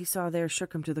 What he saw there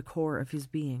shook him to the core of his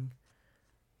being.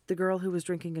 The girl who was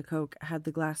drinking a Coke had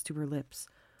the glass to her lips,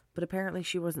 but apparently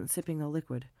she wasn't sipping the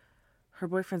liquid. Her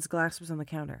boyfriend's glass was on the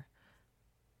counter.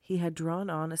 He had drawn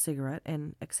on a cigarette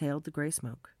and exhaled the gray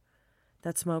smoke.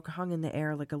 That smoke hung in the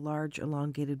air like a large,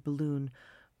 elongated balloon,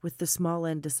 with the small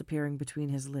end disappearing between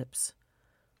his lips.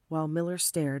 While Miller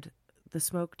stared, the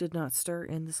smoke did not stir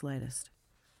in the slightest.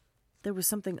 There was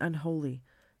something unholy,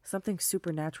 something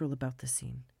supernatural about this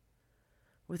scene.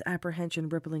 With apprehension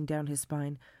rippling down his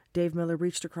spine, Dave Miller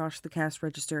reached across the cash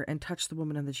register and touched the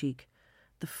woman on the cheek.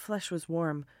 The flesh was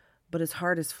warm, but as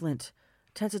hard as flint.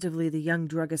 Tentatively, the young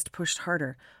druggist pushed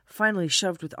harder, finally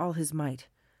shoved with all his might.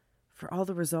 For all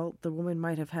the result, the woman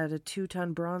might have been a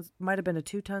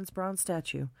 2 tons bronze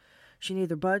statue. She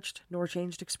neither budged nor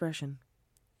changed expression.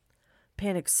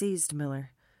 Panic seized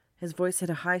Miller. His voice hit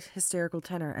a high, hysterical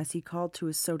tenor as he called to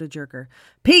his soda jerker.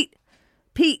 Pete!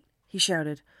 Pete! He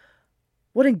shouted.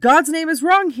 What in God's name is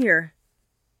wrong here?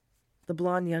 The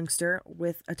blond youngster,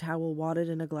 with a towel wadded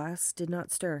in a glass, did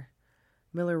not stir.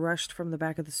 Miller rushed from the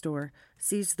back of the store,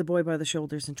 seized the boy by the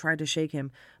shoulders, and tried to shake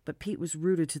him, but Pete was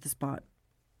rooted to the spot.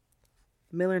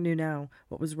 Miller knew now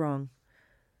what was wrong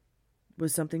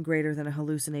was something greater than a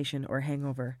hallucination or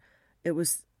hangover. It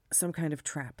was some kind of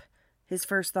trap. His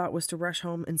first thought was to rush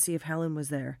home and see if Helen was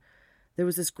there. There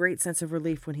was this great sense of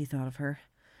relief when he thought of her.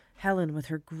 Helen, with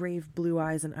her grave blue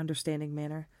eyes and understanding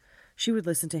manner. She would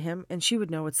listen to him, and she would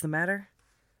know what's the matter.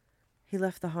 He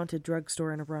left the haunted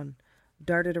drugstore in a run,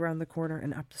 darted around the corner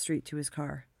and up the street to his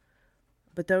car.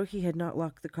 But though he had not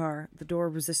locked the car, the door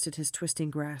resisted his twisting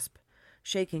grasp.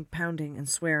 Shaking, pounding, and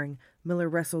swearing, Miller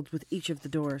wrestled with each of the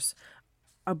doors.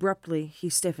 Abruptly, he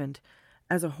stiffened,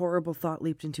 as a horrible thought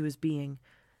leaped into his being.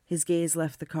 His gaze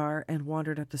left the car and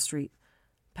wandered up the street,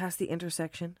 past the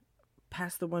intersection,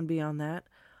 past the one beyond that,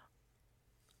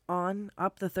 on,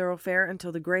 up the thoroughfare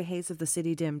until the gray haze of the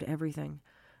city dimmed everything,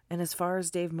 and as far as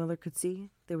Dave Miller could see,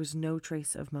 there was no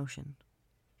trace of motion.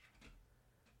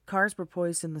 Cars were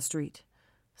poised in the street,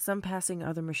 some passing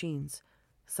other machines,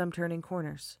 some turning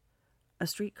corners. A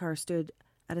streetcar stood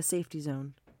at a safety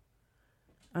zone.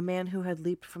 A man who had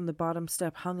leaped from the bottom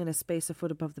step hung in a space a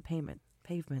foot above the pavement.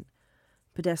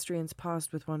 Pedestrians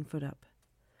paused with one foot up.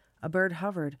 A bird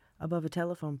hovered above a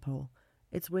telephone pole,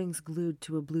 its wings glued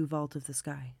to a blue vault of the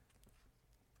sky.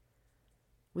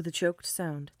 With a choked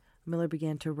sound, Miller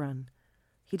began to run.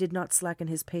 He did not slacken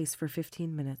his pace for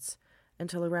 15 minutes,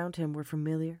 until around him were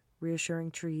familiar,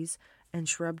 reassuring trees and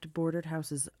shrub-bordered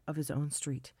houses of his own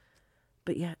street.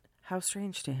 But yet, how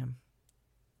strange to him.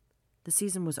 The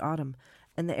season was autumn,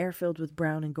 and the air filled with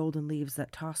brown and golden leaves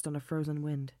that tossed on a frozen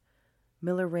wind.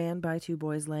 Miller ran by two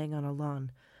boys laying on a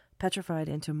lawn, petrified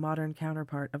into modern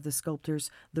counterpart of the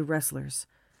sculptor's The Wrestlers.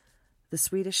 The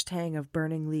Swedish tang of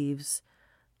burning leaves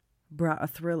brought a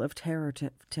thrill of terror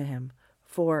to him,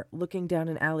 for, looking down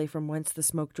an alley from whence the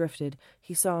smoke drifted,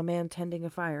 he saw a man tending a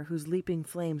fire whose leaping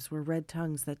flames were red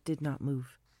tongues that did not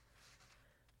move.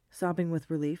 Sobbing with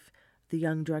relief, the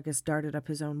young druggist darted up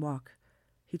his own walk.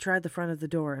 He tried the front of the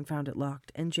door and found it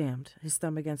locked and jammed, his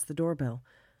thumb against the doorbell,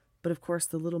 but of course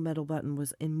the little metal button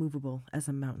was immovable as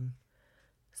a mountain.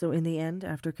 So in the end,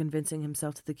 after convincing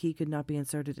himself that the key could not be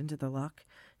inserted into the lock,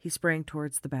 he sprang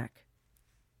towards the back.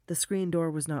 The screen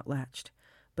door was not latched,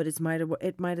 but it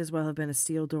might as well have been a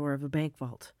steel door of a bank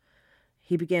vault.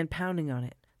 He began pounding on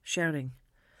it, shouting,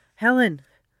 "Helen!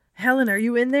 Helen, are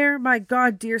you in there? My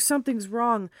God, dear, something's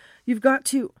wrong. You've got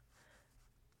to—"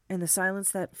 And the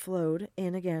silence that flowed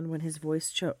in again when his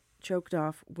voice choked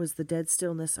off was the dead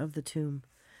stillness of the tomb.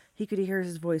 He could hear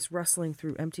his voice rustling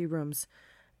through empty rooms,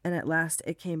 and at last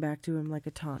it came back to him like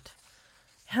a taunt.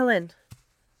 "Helen!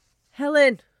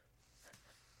 Helen!"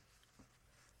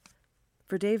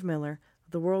 For Dave Miller,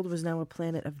 the world was now a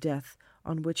planet of death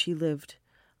on which he lived,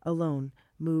 alone,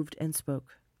 moved, and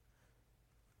spoke.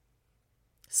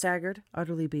 Staggered,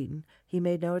 utterly beaten, he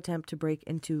made no attempt to break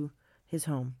into his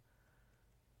home.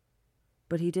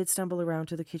 But he did stumble around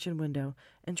to the kitchen window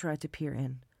and tried to peer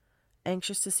in,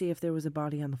 anxious to see if there was a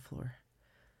body on the floor.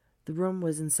 The room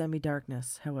was in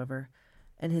semi-darkness, however,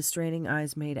 and his straining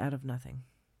eyes made out of nothing.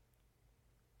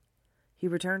 He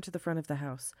returned to the front of the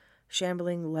house,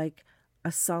 shambling like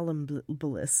a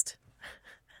somnambulist.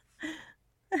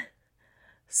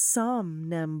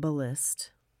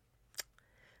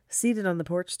 Seated on the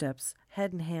porch steps,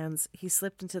 head in hands, he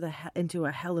slipped into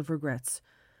a hell of regrets.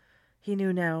 He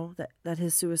knew now that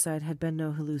his suicide had been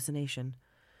no hallucination.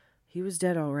 He was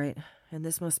dead all right, and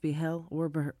this must be hell or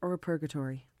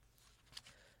purgatory.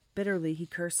 Bitterly he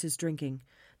cursed his drinking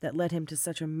that led him to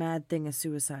such a mad thing as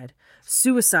suicide.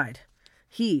 Suicide!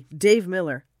 He, Dave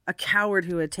Miller, a coward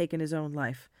who had taken his own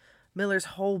life. Miller's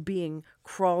whole being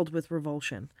crawled with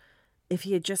revulsion. If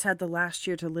he had just had the last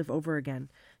year to live over again,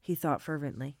 he thought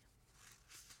fervently.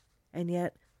 And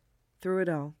yet, through it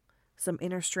all, some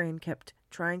inner strain kept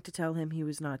trying to tell him he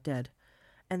was not dead,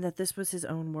 and that this was his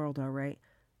own world all right,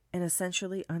 and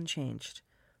essentially unchanged.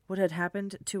 What had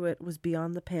happened to it was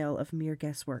beyond the pale of mere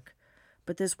guesswork.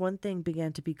 But this one thing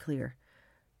began to be clear.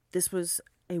 This was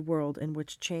a world in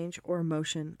which change or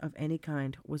emotion of any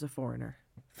kind was a foreigner.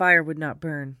 Fire would not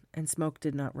burn, and smoke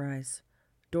did not rise.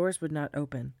 Doors would not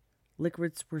open.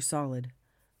 Liquids were solid.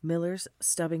 Miller's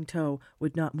stubbing toe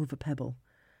would not move a pebble,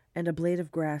 and a blade of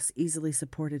grass easily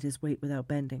supported his weight without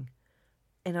bending.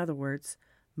 In other words,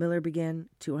 Miller began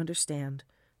to understand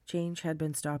change had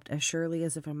been stopped as surely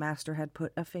as if a master had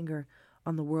put a finger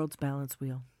on the world's balance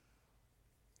wheel.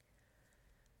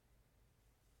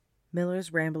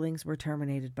 Miller's ramblings were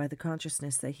terminated by the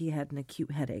consciousness that he had an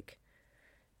acute headache.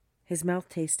 His mouth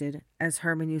tasted, as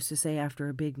Herman used to say after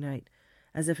a big night,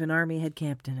 as if an army had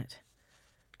camped in it.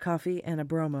 Coffee and a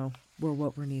bromo were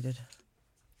what were needed.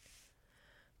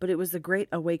 But it was the great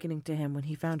awakening to him when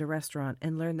he found a restaurant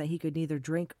and learned that he could neither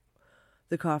drink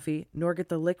the coffee nor get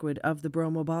the liquid of the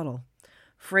bromo bottle.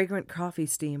 Fragrant coffee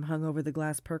steam hung over the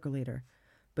glass percolator,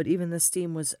 but even the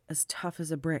steam was as tough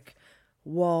as a brick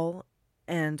wall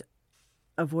and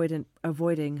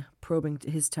avoiding probing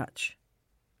his touch.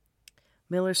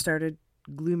 Miller started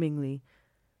gloomingly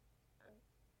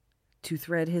to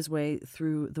thread his way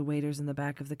through the waiters in the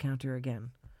back of the counter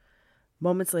again.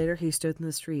 Moments later, he stood in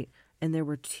the street, and there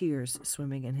were tears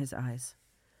swimming in his eyes.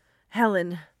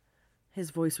 "Helen!"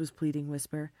 His voice was pleading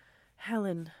whisper.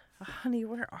 "Helen, honey,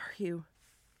 where are you?"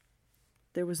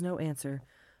 There was no answer,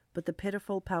 but the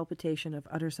pitiful palpitation of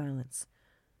utter silence.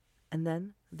 And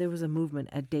then there was a movement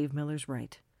at Dave Miller's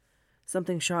right.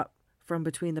 Something shot from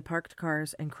between the parked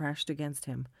cars and crashed against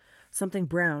him. Something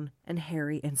brown and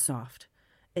hairy and soft.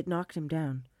 It knocked him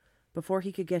down. Before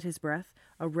he could get his breath,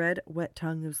 a red, wet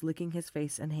tongue was licking his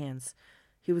face and hands.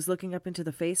 He was looking up into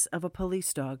the face of a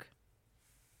police dog.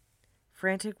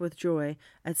 Frantic with joy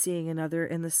at seeing another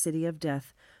in the city of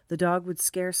death, the dog would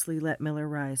scarcely let Miller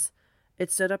rise. It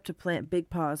stood up to plant big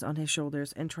paws on his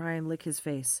shoulders and try and lick his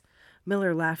face.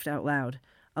 Miller laughed out loud,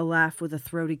 a laugh with a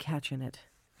throaty catch in it.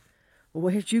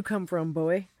 "Where'd you come from,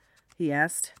 boy?" he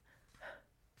asked.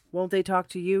 "Won't they talk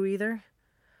to you either?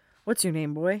 What's your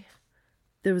name, boy?"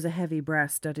 There was a heavy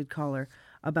brass-studded collar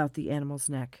about the animal's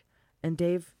neck, and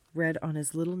Dave read on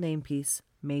his little namepiece,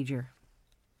 Major.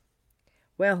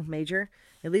 "Well, Major,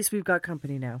 at least we've got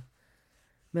company now."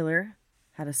 Miller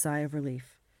had a sigh of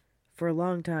relief. For a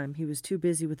long time, he was too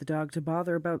busy with the dog to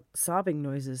bother about sobbing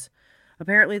noises.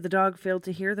 Apparently, the dog failed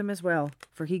to hear them as well,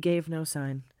 for he gave no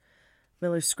sign.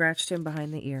 Miller scratched him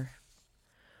behind the ear.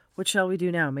 "What shall we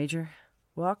do now, Major?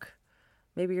 Walk?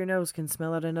 Maybe your nose can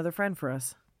smell out another friend for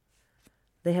us."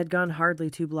 They had gone hardly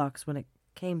 2 blocks when it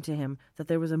came to him that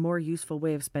there was a more useful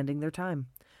way of spending their time.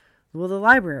 Well, the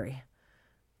library.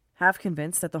 Half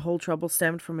convinced that the whole trouble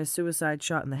stemmed from his suicide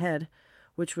shot in the head,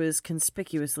 which was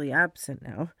conspicuously absent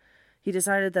now, he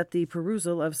decided that the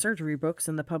perusal of surgery books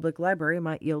in the public library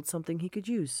might yield something he could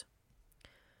use.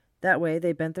 That way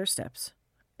they bent their steps,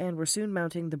 and were soon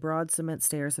mounting the broad cement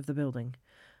stairs of the building.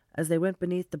 As they went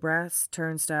beneath the brass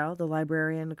turnstile, the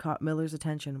librarian caught Miller's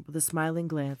attention. With a smiling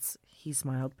glance, he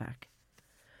smiled back.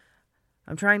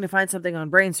 "I'm trying to find something on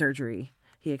brain surgery,"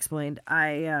 he explained.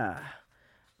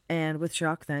 And with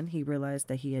shock then, he realized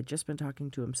that he had just been talking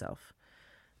to himself.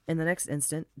 In the next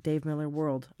instant, Dave Miller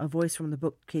whirled. A voice from the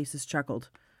bookcases chuckled.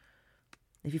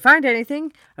 "If you find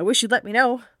anything, I wish you'd let me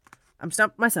know. I'm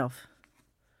stumped myself."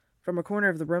 From a corner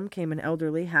of the room came an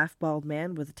elderly, half-bald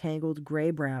man with tangled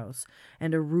gray brows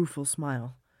and a rueful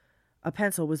smile. A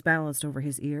pencil was balanced over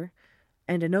his ear,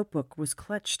 and a notebook was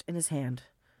clutched in his hand.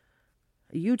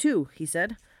 "You too," he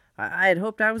said. I had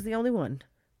hoped I was the only one."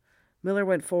 Miller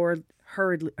went forward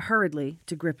hurriedly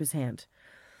to grip his hand.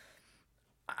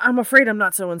 "I'm afraid I'm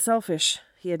not so unselfish,"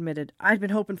 he admitted. "I'd been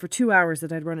hoping for 2 hours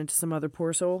that I'd run into some other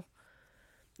poor soul."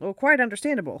 "Oh, quite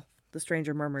understandable," the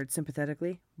stranger murmured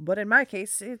sympathetically. "But in my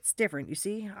case, it's different, you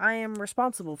see. I am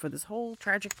responsible for this whole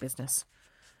tragic business."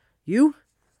 "You?"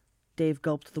 Dave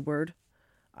gulped the word.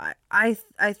 I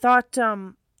thought,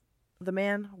 The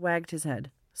man wagged his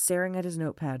head, staring at his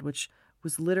notepad, which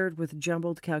was littered with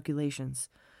jumbled calculations.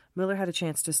 Miller had a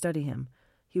chance to study him.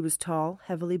 He was tall,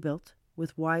 heavily built,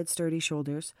 with wide, sturdy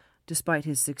shoulders, despite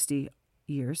his 60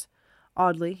 years.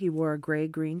 Oddly, he wore a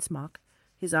gray-green smock,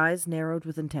 his eyes narrowed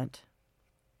with intent.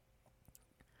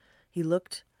 He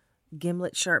looked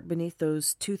gimlet-sharp beneath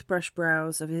those toothbrush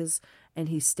brows of his, and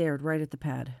he stared right at the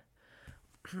pad.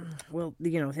 "Well,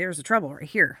 there's the trouble right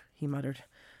here," he muttered.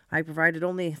 "I provided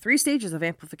only 3 stages of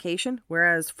amplification,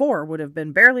 whereas 4 would have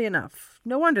been barely enough.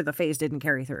 No wonder the phase didn't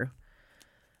carry through."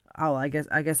 "Oh, I guess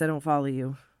I don't follow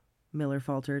you," Miller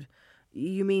faltered.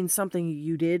 "You mean something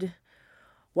you did?"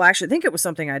 "Well, I should think it was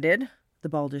something I did." The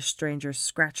baldish stranger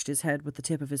scratched his head with the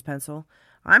tip of his pencil.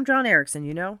 "I'm John Erickson,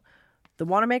 the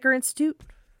Wanamaker Institute?"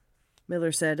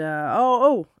 Miller said,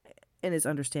 in his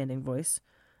understanding voice.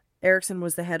 Erickson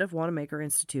was the head of Wanamaker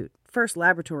Institute, first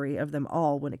laboratory of them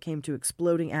all when it came to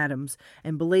exploding atoms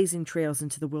and blazing trails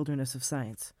into the wilderness of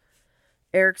science.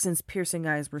 Erickson's piercing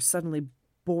eyes were suddenly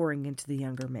boring into the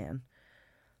younger man.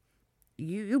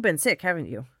 You've been sick, haven't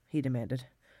you?" he demanded.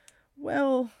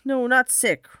 "Well, no, not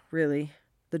sick, really,"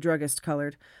 the druggist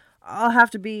colored. "I'll have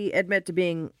to admit to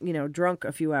being, drunk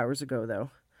a few hours ago,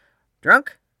 though."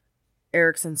 "Drunk?"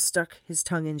 Erickson stuck his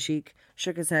tongue in cheek,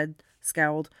 shook his head,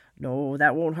 scowled. "No,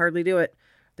 that won't hardly do it.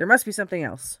 There must be something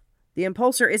else. The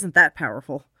impulsor isn't that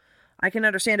powerful. I can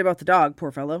understand about the dog,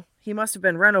 poor fellow. He must have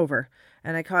been run over,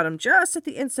 and I caught him just at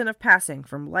the instant of passing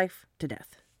from life to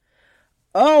death."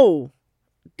 "Oh!"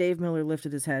 Dave Miller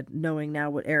lifted his head, knowing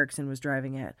now what Erickson was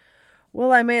driving at.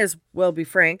 "Well, I may as well be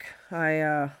frank.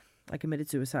 I committed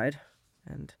suicide,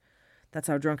 and that's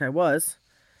how drunk I was.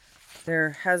 There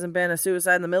hasn't been a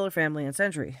suicide in the Miller family in a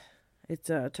century. It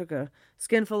took a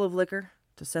skinful of liquor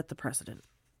to set the precedent."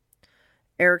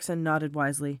 Erickson nodded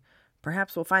wisely.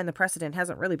 "Perhaps we'll find the precedent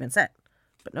hasn't really been set.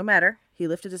 But no matter." He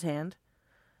lifted his hand.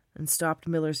 and stopped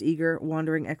Miller's eager,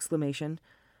 wandering exclamation.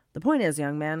 "The point is,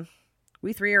 young man,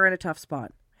 we three are in a tough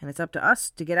spot, and it's up to us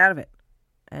to get out of it.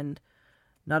 And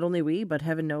not only we, but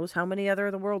heaven knows how many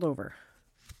other the world over."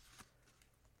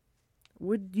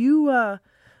 "Would you,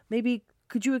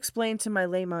 could you explain to my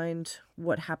lay mind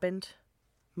what happened?"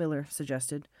 Miller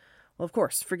suggested. "Well, of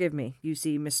course, forgive me. You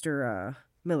see, Mr.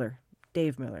 Miller.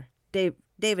 Dave Miller. Dave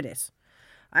it is.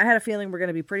 I had a feeling we're going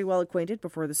to be pretty well acquainted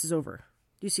before this is over.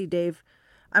 You see, Dave,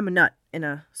 I'm a nut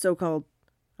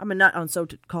on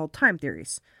so-called time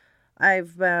theories.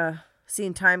 I've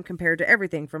seen time compared to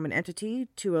everything from an entity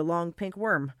to a long pink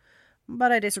worm.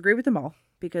 But I disagree with them all,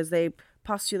 because they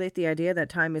postulate the idea that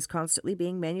time is constantly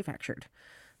being manufactured.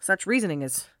 Such reasoning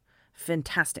is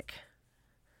fantastic.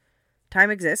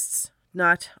 Time exists,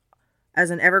 not as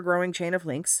an ever-growing chain of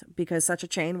links, because such a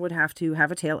chain would have to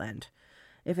have a tail end.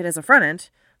 If it has a front end,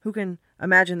 who can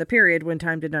imagine the period when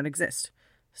time did not exist?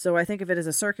 So I think of it as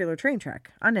a circular train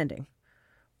track, unending.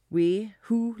 We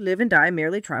who live and die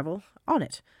merely travel on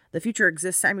it. The future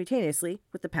exists simultaneously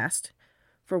with the past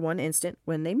for one instant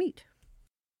when they meet."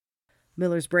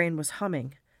 Miller's brain was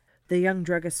humming. The young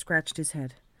druggist scratched his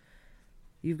head.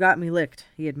 "You've got me licked,"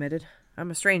 he admitted.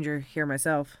 "I'm a stranger here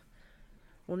myself."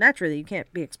 "Well, naturally, you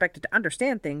can't be expected to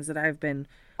understand things that I've been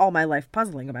all my life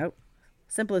puzzling about.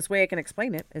 Simplest way I can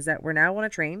explain it is that we're now on a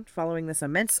train following this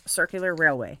immense circular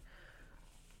railway.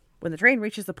 When the train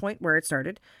reaches the point where it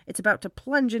started, it's about to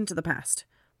plunge into the past.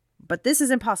 But this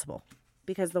is impossible,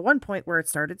 because the one point where it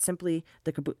started is simply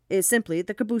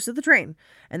the caboose of the train,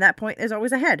 and that point is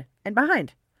always ahead and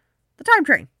behind. The time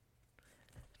train.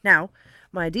 Now,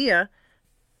 my idea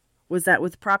was that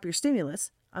with proper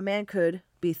stimulus, a man could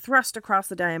be thrust across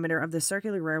the diameter of the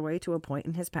circular railway to a point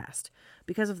in his past.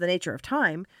 Because of the nature of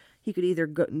time, he could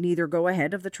neither go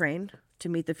ahead of the train to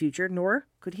meet the future, nor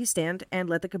could he stand and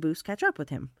let the caboose catch up with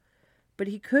him. But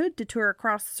he could detour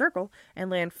across the circle and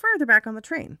land further back on the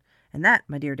train. And that,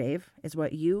 my dear Dave, is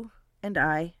what you and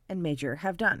I and Major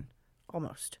have done.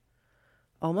 Almost."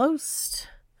 "Almost?"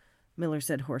 Miller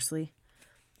said hoarsely.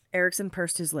 Erickson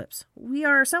pursed his lips. "We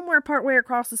are somewhere partway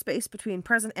across the space between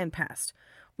present and past.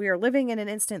 We are living in an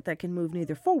instant that can move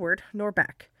neither forward nor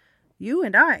back. You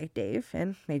and I, Dave,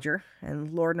 and Major,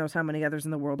 and Lord knows how many others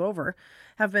in the world over,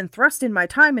 have been thrust in my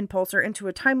time impulsor into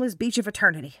a timeless beach of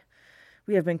eternity.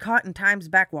 We have been caught in time's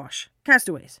backwash.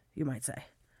 Castaways, you might say."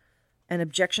 An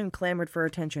objection clamored for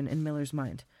attention in Miller's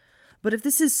mind. "But if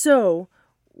this is so,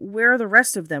 where are the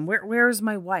rest of them? Where is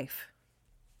my wife?"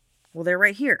 "Well, they're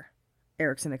right here,"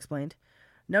 Erickson explained.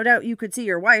 "No doubt you could see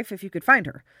your wife if you could find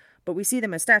her, but we see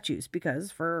them as statues,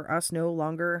 because for us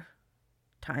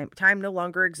time no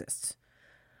longer exists.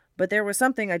 But there was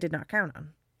something I did not count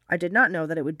on. I did not know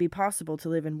that it would be possible to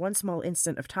live in one small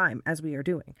instant of time, as we are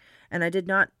doing, and I did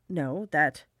not know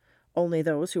that only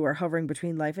those who are hovering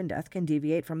between life and death can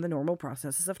deviate from the normal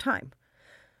processes of time."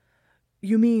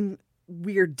 "You mean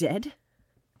we're dead?"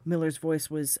 Miller's voice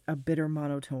was a bitter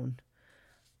monotone.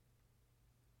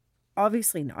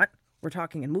 "Obviously not. We're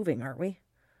talking and moving, aren't we?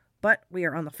 But we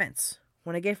are on the fence.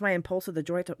 When I gave my impulsor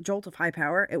the jolt of high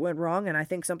power, it went wrong, and I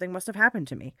think something must have happened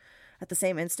to me. At the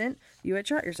same instant, you had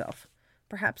shot yourself.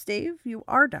 Perhaps, Dave, you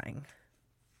are dying.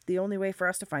 The only way for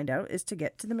us to find out is to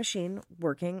get to the machine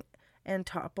working and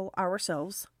topple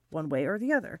ourselves one way or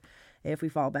the other. If we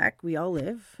fall back, we all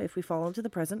live. If we fall into the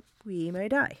present, we may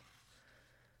die."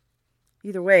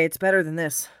 "Either way, it's better than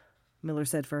this," Miller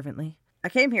said fervently. "I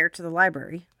came here to the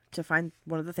library to find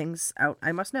one of the things out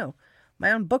I must know.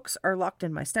 My own books are locked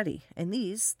in my study, and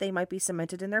they might be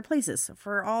cemented in their places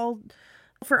for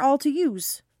all to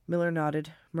use." Miller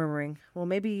nodded, murmuring, "Well,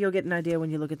 maybe you'll get an idea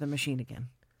when you look at the machine again."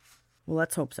 "Well,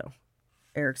 let's hope so,"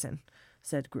 Erickson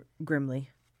said grimly.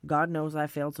 "God knows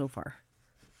I've failed so far."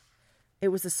 It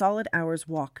was a solid hour's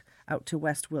walk out to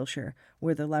West Wilshire,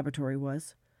 where the laboratory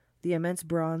was. The immense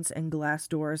bronze and glass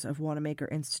doors of Wanamaker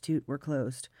Institute were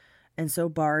closed, and so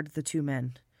barred the two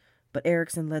men. But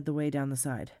Erickson led the way down the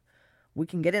side. "We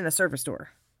can get in the service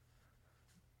door.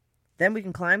 Then we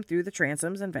can climb through the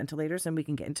transoms and ventilators, and we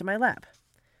can get into my lab."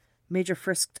 Major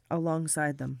frisked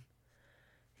alongside them.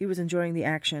 He was enjoying the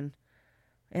action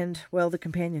and, well, the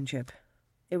companionship.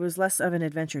 It was less of an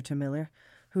adventure to Miller,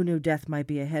 who knew death might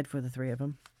be ahead for the three of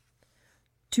them.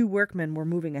 Two workmen were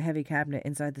moving a heavy cabinet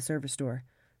inside the service door.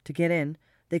 To get in,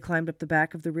 they climbed up the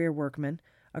back of the rear workman,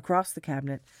 across the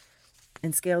cabinet,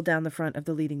 and scaled down the front of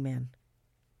the leading man.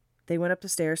 They went up the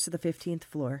stairs to the 15th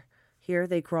floor. Here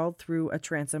they crawled through a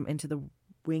transom into the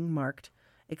wing marked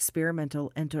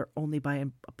 "Experimental, enter only by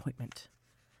appointment."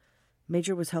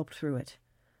 Major was helped through it.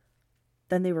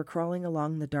 Then they were crawling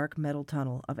along the dark metal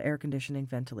tunnel of air conditioning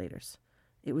ventilators.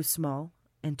 It was small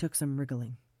and took some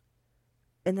wriggling.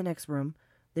 In the next room,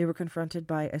 they were confronted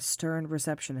by a stern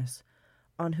receptionist,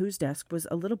 on whose desk was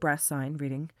a little brass sign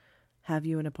reading, "Have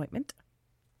you an appointment?"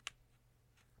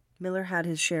 Miller had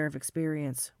his share of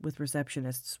experience with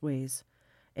receptionists' ways.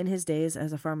 In his days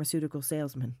as a pharmaceutical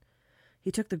salesman,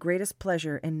 he took the greatest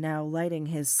pleasure in now lighting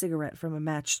his cigarette from a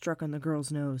match struck on the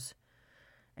girl's nose,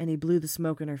 and he blew the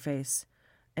smoke in her face,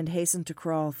 and hastened to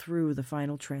crawl through the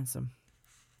final transom.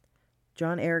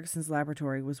 John Erickson's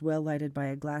laboratory was well lighted by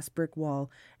a glass brick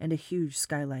wall and a huge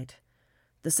skylight.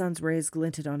 The sun's rays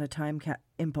glinted on a time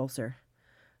impulsor.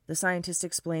 The scientist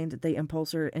explained the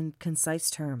impulsor in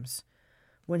concise terms.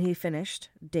 When he finished,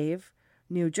 Dave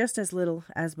knew just as little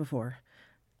as before,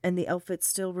 and the outfit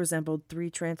still resembled 3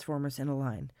 transformers in a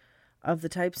line, of the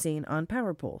type seen on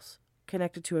power poles,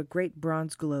 connected to a great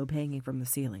bronze globe hanging from the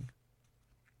ceiling.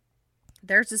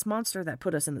 "There's this monster that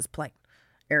put us in this plight,"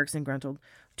 Erickson grunted.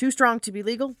 "Too strong to be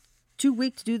legal, too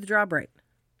weak to do the job right.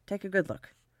 Take a good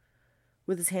look."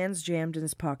 With his hands jammed in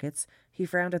his pockets, he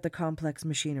frowned at the complex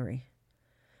machinery.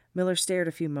 Miller stared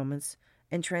a few moments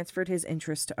and transferred his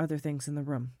interest to other things in the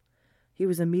room. He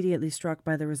was immediately struck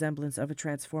by the resemblance of a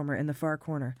transformer in the far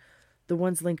corner, the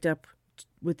ones linked up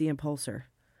with the impulsor.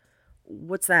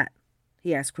 "What's that?"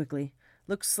 he asked quickly.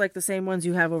 "Looks like the same ones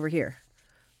you have over here."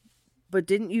 "But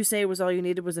didn't you say it was all you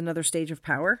needed was another stage of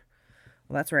power?"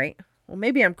 "Well, that's right." "Well,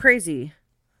 maybe I'm crazy."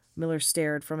 Miller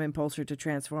stared from impulsor to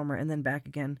transformer and then back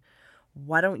again.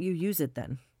 "Why don't you use it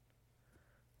then?"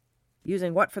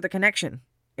 "Using what for the connection?"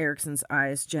 Erickson's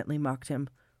eyes gently mocked him.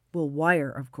 "Well, wire,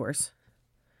 of course."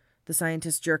 The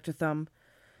scientist jerked a thumb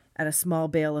at a small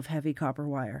bale of heavy copper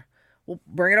wire. "Well,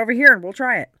 bring it over here and we'll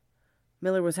try it."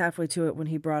 Miller was halfway to it when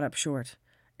he brought up short,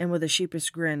 and with a sheepish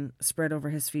grin spread over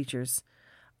his features.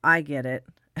 "I get it.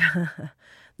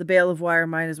 The bale of wire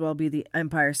might as well be the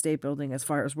Empire State Building as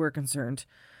far as we're concerned.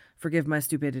 Forgive my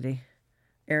stupidity."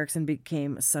 Erickson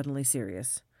became suddenly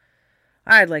serious.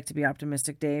 "I'd like to be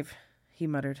optimistic, Dave," he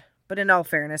muttered. "But in all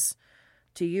fairness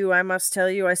to you, I must tell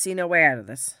you I see no way out of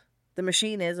this. The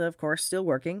machine is, of course, still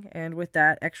working, and with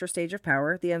that extra stage of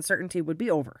power, the uncertainty would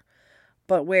be over.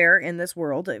 But where, in this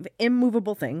world of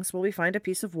immovable things, will we find a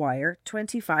piece of wire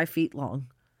 25 feet long?"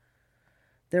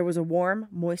 There was a warm,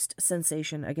 moist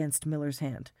sensation against Miller's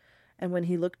hand, and when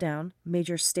he looked down,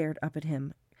 Major stared up at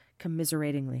him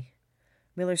commiseratingly.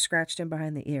 Miller scratched him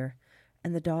behind the ear,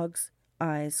 and the dog's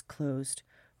eyes closed,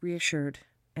 reassured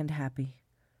and happy.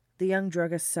 The young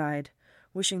druggist sighed,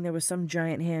 wishing there was some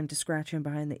giant hand to scratch him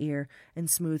behind the ear and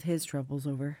smooth his troubles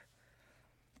over.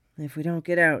 "If we don't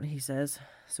get out," he says,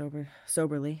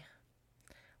 soberly,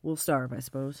 "we'll starve, I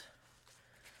suppose."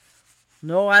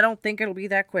 "No, I don't think it'll be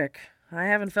that quick. I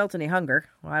haven't felt any hunger.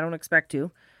 Well, I don't expect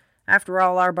to. After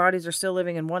all, our bodies are still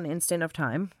living in one instant of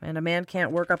time, and a man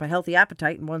can't work up a healthy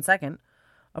appetite in 1 second.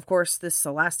 Of course, this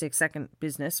elastic second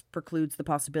business precludes the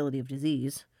possibility of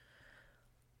disease.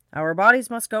 Our bodies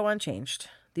must go unchanged.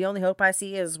 The only hope I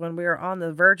see is when we are on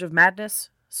the verge of madness,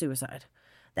 suicide.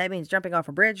 That means jumping off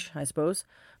a bridge, I suppose.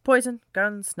 Poison,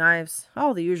 guns, knives,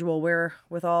 all the usual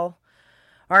wherewithal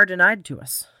are denied to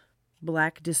us."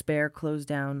 Black despair closed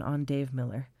down on Dave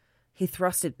Miller. He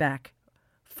thrust it back,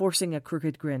 forcing a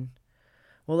crooked grin.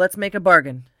 "Well, let's make a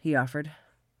bargain," he offered.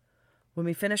 "When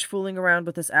we finish fooling around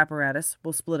with this apparatus,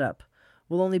 we'll split up.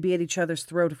 We'll only be at each other's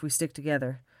throat if we stick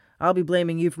together. I'll be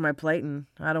blaming you for my plight, and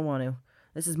I don't want to.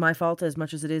 This is my fault as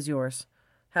much as it is yours.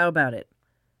 How about it?"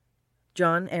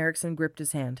 John Erickson gripped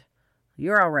his hand.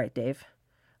 "You're all right, Dave.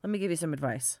 Let me give you some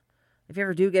advice. If you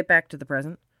ever do get back to the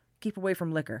present, keep away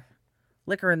from liquor.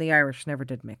 Liquor and the Irish never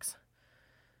did mix.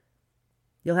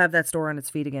 You'll have that store on its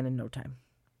feet again in no time."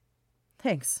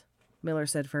 "Thanks," Miller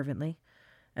said fervently.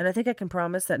 "And I think I can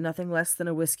promise that nothing less than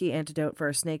a whiskey antidote for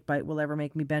a snake bite will ever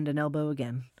make me bend an elbow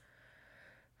again."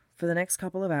 For the next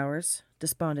couple of hours,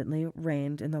 despondently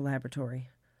reigned in the laboratory.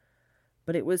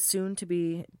 But it was soon to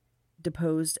be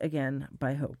deposed again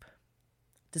by hope.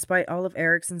 Despite all of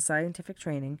Erickson's scientific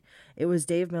training, it was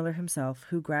Dave Miller himself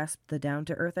who grasped the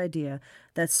down-to-earth idea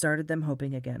that started them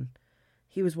hoping again.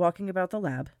 He was walking about the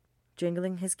lab,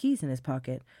 jingling his keys in his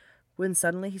pocket, when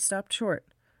suddenly he stopped short.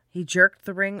 He jerked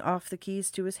the ring off the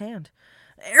keys to his hand.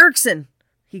 "Erickson!"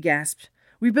 he gasped.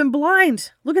 "We've been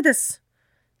blind! Look at this!"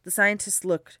 The scientist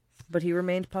looked, but he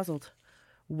remained puzzled.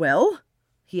 "Well?"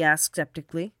 he asked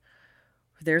skeptically.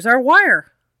 "There's our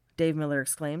wire!" Dave Miller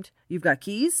exclaimed. "You've got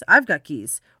keys? I've got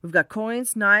keys. We've got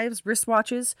coins, knives,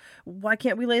 wristwatches. Why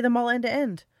can't we lay them all end to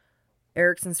end?"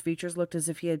 Erickson's features looked as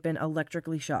if he had been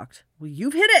electrically shocked. "Well,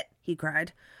 you've hit it!" he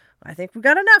cried. "I think we've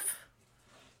got enough."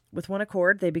 With one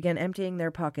accord, they began emptying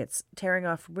their pockets, tearing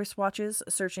off wristwatches,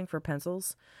 searching for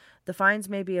pencils. The fines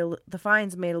made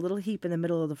a little heap in the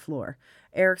middle of the floor.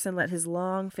 Erickson let his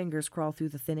long fingers crawl through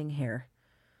the thinning hair.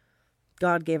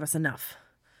 God gave us enough.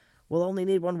 We'll only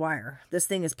need one wire. This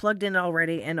thing is plugged in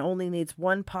already and only needs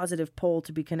one positive pole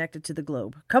to be connected to the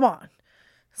globe. Come on!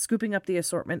 Scooping up the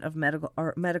assortment of metal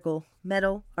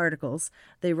articles,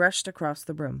 they rushed across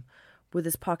the room. With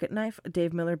his pocket knife,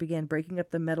 Dave Miller began breaking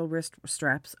up the metal wrist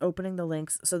straps, opening the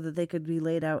links so that they could be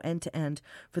laid out end to end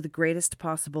for the greatest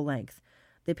possible length.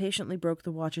 They patiently broke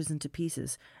the watches into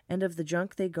pieces, and of the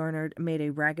junk they garnered made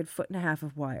a ragged 1.5 feet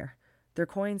of wire. Their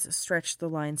coins stretched the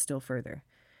line still further.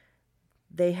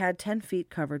 They had 10 feet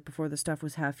covered before the stuff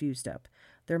was half used up.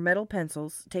 Their metal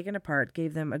pencils, taken apart,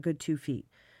 gave them a good 2 feet.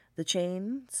 The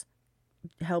chains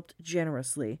helped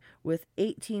generously, with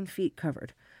 18 feet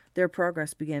covered. Their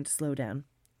progress began to slow down.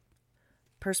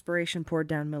 Perspiration poured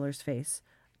down Miller's face.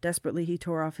 Desperately, he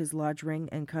tore off his lodge ring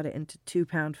and cut it into two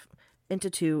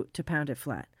to pound it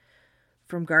flat.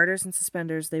 From garters and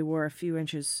suspenders, they won a few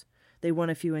inches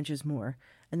more,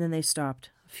 and then they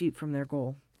stopped, feet from their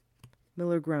goal.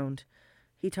 Miller groaned.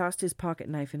 He tossed his pocket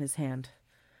knife in his hand.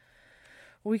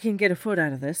 We can get a foot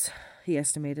out of this, he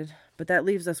estimated, but that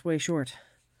leaves us way short.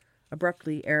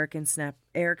 Abruptly, Erickson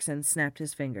snapped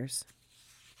his fingers.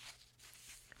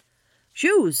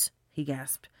 Shoes, he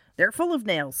gasped. They're full of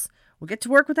nails. We'll get to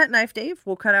work with that knife, Dave.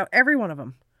 We'll cut out every one of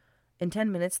them. In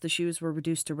 10 minutes, the shoes were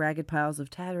reduced to ragged piles of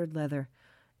tattered leather.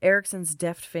 Erickson's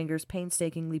deft fingers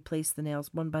painstakingly placed the nails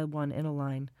one by one in a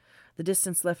line. The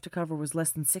distance left to cover was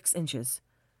less than 6 inches.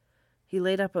 He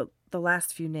laid up the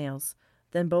last few nails.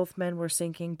 Then both men were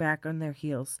sinking back on their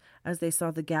heels as they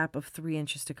saw the gap of 3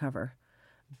 inches to cover.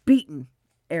 Beaten,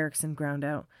 Erickson ground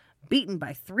out. Beaten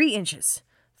by 3 inches.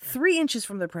 3 inches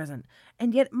from the present,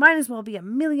 and yet it might as well be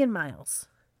 1,000,000 miles.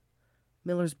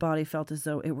 Miller's body felt as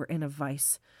though it were in a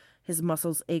vice. His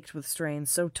muscles ached with strain.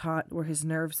 So taut were his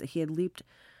nerves that he had leaped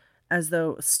as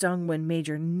though stung when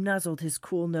Major nuzzled his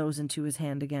cool nose into his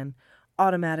hand again.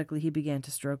 Automatically he began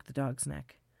to stroke the dog's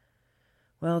neck.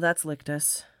 Well, that's licked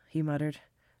us, he muttered.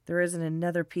 There isn't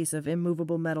another piece of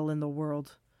immovable metal in the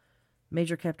world.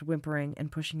 Major kept whimpering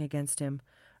and pushing against him.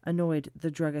 Annoyed, the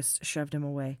druggist shoved him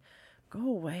away. Go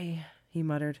away, he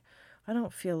muttered. I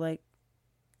don't feel like...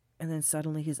 And then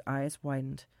suddenly his eyes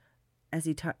widened. As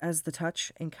the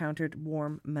touch encountered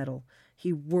warm metal,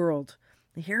 he whirled.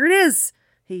 Here it is,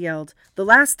 he yelled. The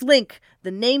last link,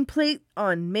 the nameplate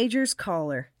on Major's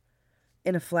collar.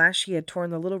 In a flash, he had torn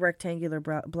the little rectangular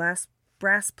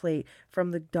brass plate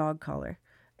from the dog collar.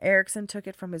 Erickson took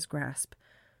it from his grasp.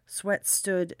 Sweat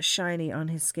stood shiny on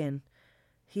his skin.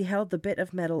 He held the bit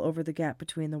of metal over the gap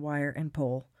between the wire and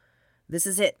pole. This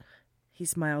is it, he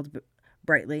smiled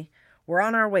brightly. We're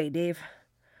on our way, Dave.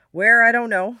 Where, I don't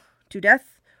know. To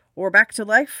death or back to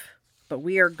life, but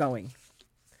we are going.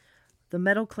 The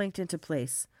metal clinked into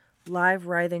place. Live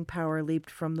writhing power leaped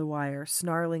from the wire,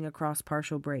 snarling across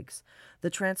partial breaks. The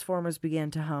transformers began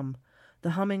to hum.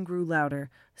 The humming grew louder,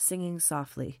 singing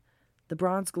softly. The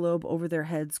bronze globe over their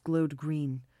heads glowed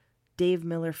green. Dave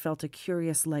Miller felt a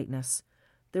curious lightness.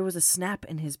 There was a snap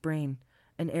in his brain,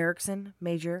 and Erickson,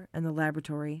 Major, and the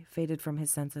laboratory faded from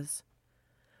his senses.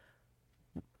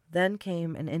 Then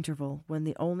came an interval when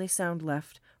the only sound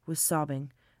left was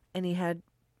sobbing, and he had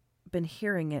been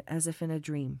hearing it as if in a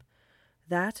dream.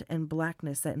 That and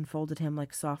blackness that enfolded him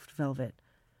like soft velvet.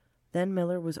 Then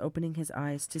Miller was opening his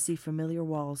eyes to see familiar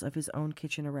walls of his own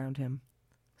kitchen around him.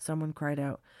 Someone cried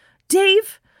out,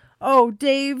 Dave! Oh,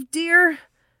 Dave, dear!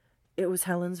 It was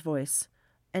Helen's voice,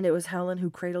 and it was Helen who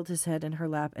cradled his head in her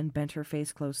lap and bent her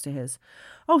face close to his.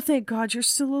 Oh, thank God you're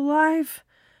still alive!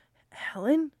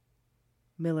 Helen?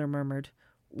 Miller murmured.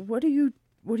 What are you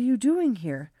doing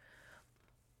here?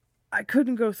 I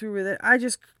couldn't go through with it. I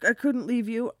couldn't leave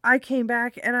you. I came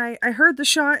back, and I heard the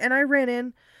shot, and I ran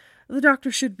in. The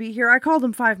doctor should be here. I called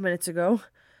him 5 minutes ago.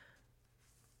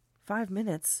 5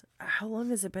 minutes? How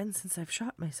long has it been since I've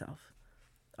shot myself?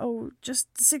 Oh,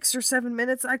 just 6 or 7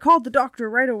 minutes. I called the doctor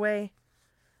right away.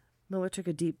 Miller took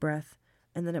a deep breath,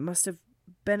 and then it must have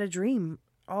been a dream.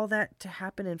 All that to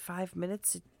happen in 5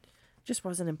 minutes, it just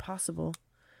wasn't impossible.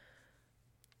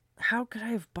 How could I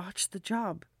have botched the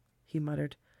job? He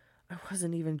muttered. I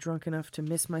wasn't even drunk enough to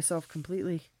miss myself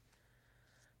completely.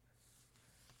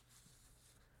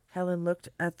 Helen looked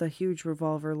at the huge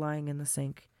revolver lying in the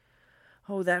sink.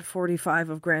 Oh, that .45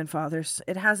 of Grandfather's.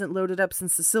 It hasn't loaded up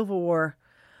since the Civil War.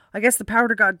 I guess the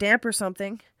powder got damp or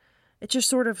something. It just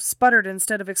sort of sputtered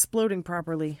instead of exploding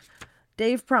properly.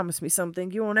 Dave, promise me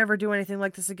something. You won't ever do anything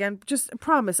like this again. Just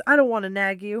promise. I don't want to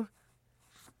nag you.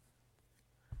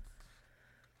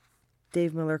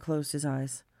 Dave Miller closed his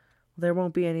eyes. There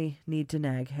won't be any need to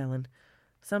nag, Helen.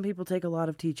 Some people take a lot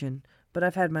of teaching, but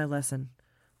I've had my lesson.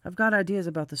 I've got ideas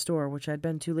about the store, which I'd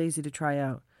been too lazy to try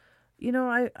out. You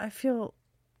know, I feel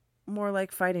more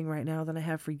like fighting right now than I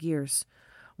have for years.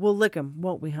 We'll lick 'em,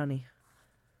 won't we, honey?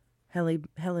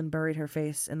 Helen buried her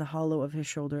face in the hollow of his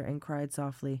shoulder and cried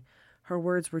softly. Her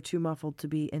words were too muffled to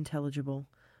be intelligible,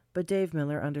 but Dave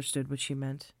Miller understood what she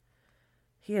meant.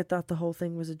 He had thought the whole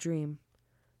thing was a dream.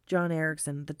 John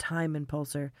Erickson, the time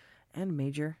impulsor, and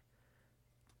Major.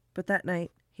 But that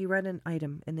night, he read an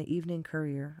item in the Evening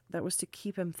Courier that was to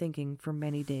keep him thinking for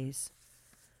many days.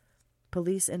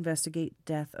 Police investigate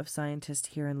death of scientist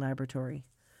here in laboratory.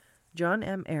 John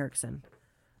M. Erickson,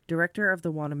 director of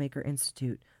the Wanamaker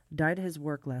Institute, died at his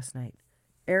work last night.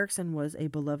 Erickson was a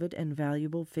beloved and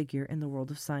valuable figure in the world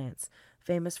of science,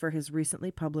 famous for his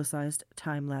recently publicized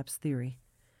time-lapse theory.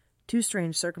 Two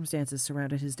strange circumstances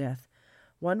surrounded his death.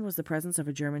 One was the presence of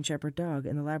a German Shepherd dog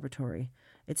in the laboratory,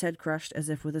 its head crushed as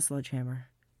if with a sledgehammer.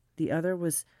 The other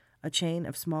was a chain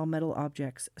of small metal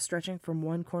objects stretching from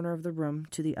one corner of the room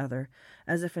to the other,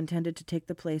 as if intended to take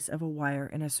the place of a wire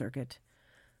in a circuit.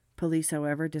 Police,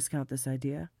 however, discount this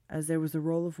idea, as there was a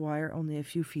roll of wire only a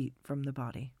few feet from the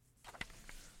body.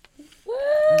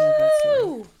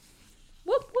 Woo!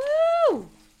 Whoop woo!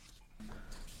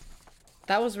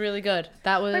 That was really good.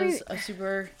 That was a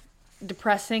super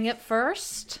depressing at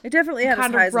first. It definitely had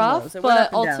kind its highs of rough, and lows. It went but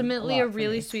up and down ultimately a lot for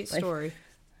really me. sweet Like, story.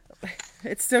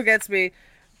 it still gets me.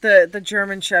 The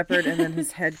German Shepherd and then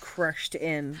his head crushed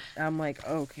in. I'm like,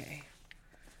 okay.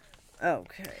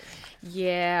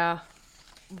 Yeah.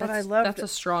 But I loved that's a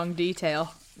strong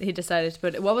detail. He decided to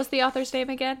put it. What was the author's name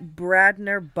again?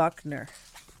 Bradner Buckner.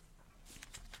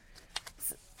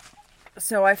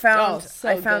 So I found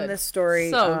good. this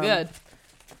story. So good.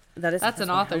 That's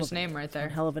an author's name right there.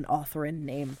 One hell of an authorin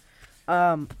name.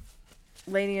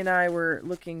 Laney and I were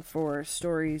looking for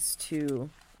stories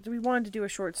we wanted to do a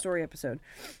short story episode,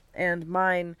 and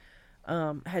mine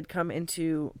had come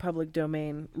into public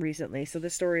domain recently. So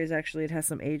this story it has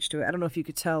some age to it. I don't know if you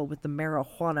could tell with the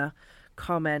marijuana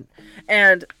comment,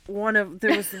 and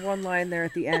there was one line there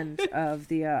at the end of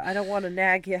the I don't want to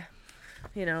nag you,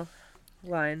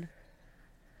 line.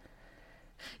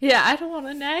 Yeah, I don't want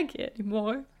to nag you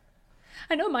anymore.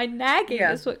 I know my nagging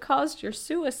is what caused your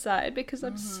suicide because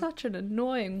I'm such an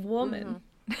annoying woman.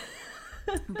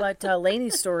 But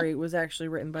Laney's story was actually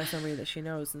written by somebody that she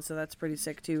knows, and so that's pretty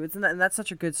sick too. And that's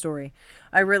such a good story.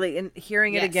 I really, in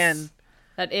hearing it again,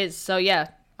 that is so. Yeah,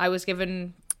 I was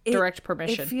given direct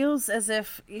permission. It feels as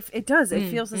if it does. It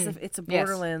feels as if it's a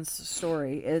Borderlands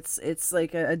story. It's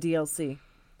like a DLC.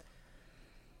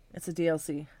 It's a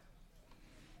DLC.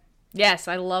 Yes,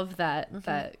 I love that.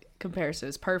 That comparison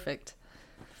is perfect.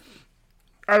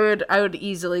 I would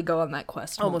easily go on that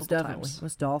quest almost definitely times.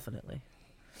 Most definitely.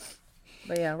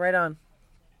 But yeah, right on.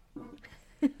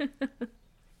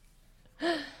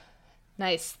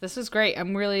 Nice. This is great.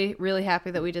 I'm really, really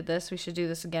happy that we did this. We should do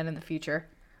this again in the future.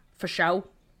 For sure.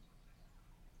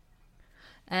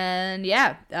 And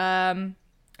yeah,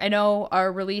 I know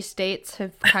our release dates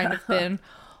have kind of been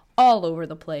all over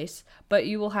the place, but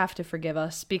you will have to forgive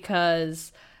us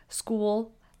because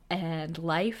school and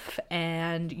life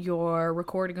and your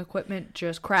recording equipment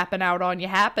just crapping out on you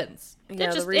happens.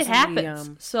 It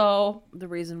happens. So the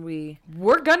reason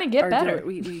we're gonna get better.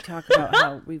 We talk about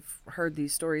how we've heard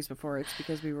these stories before. It's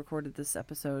because we recorded this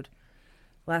episode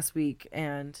last week,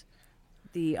 and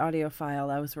the audio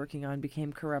file I was working on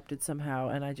became corrupted somehow,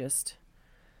 and I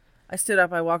stood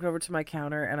up, I walked over to my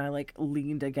counter, and I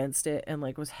leaned against it and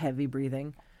was heavy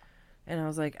breathing, and I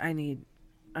was like, I need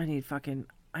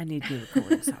new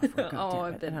recording software. Oh,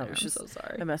 I've been there. I'm so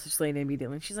sorry. I messaged Laney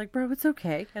immediately, and she's like, bro, it's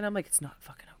okay. And I'm like, it's not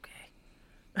fucking okay.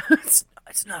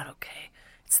 It's not okay.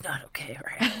 It's not okay,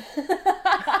 right?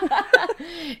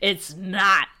 It's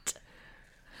not.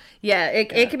 Yeah,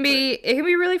 it can be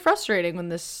really frustrating when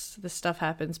this stuff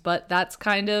happens, but that's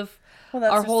kind of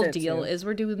our whole deal is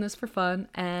we're doing this for fun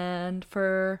and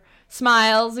for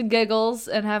smiles and giggles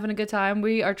and having a good time.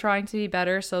 We are trying to be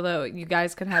better so that you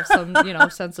guys can have some,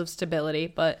 sense of stability,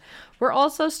 but we're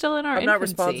also still in our infancy. I'm not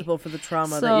responsible for the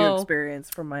trauma that you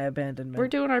experienced from my abandonment. We're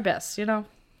doing our best,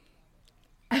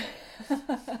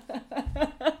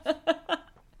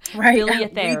 Right.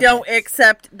 We don't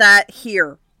accept that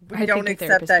here. We don't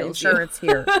accept that insurance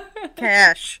here.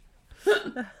 Cash.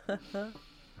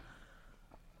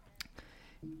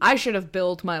 I should have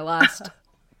billed my last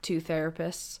two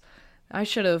therapists. They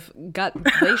should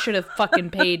have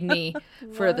fucking paid me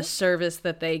for the service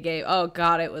that they gave. Oh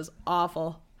God, it was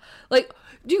awful.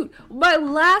 Dude, my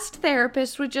last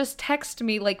therapist would just text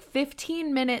me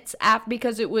 15 minutes after,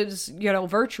 because it was,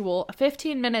 virtual,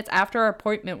 15 minutes after our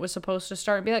appointment was supposed to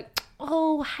start, and be like,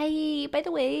 oh, hi, by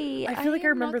the way, I feel like I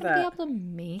remember am not gonna that. be able to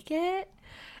make it.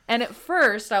 And at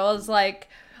first, I was like,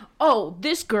 oh,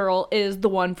 this girl is the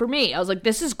one for me. I was like,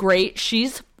 this is great.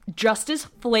 She's just as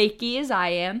flaky as I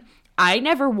am. I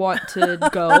never want to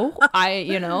go. I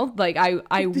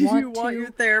want your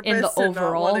to therapist in the to not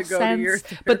overall wanna go to your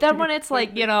sense. But then when it's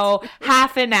like,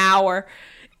 half an hour.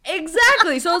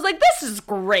 Exactly. So I was like, this is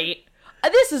great.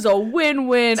 This is a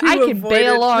win-win. I can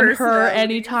bail on her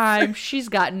anytime. She's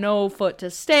got no foot to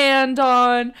stand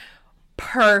on.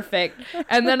 Perfect.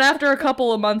 And then after a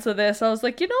couple of months of this, I was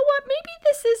like, you know what? Maybe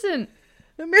this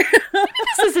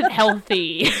isn't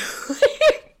healthy.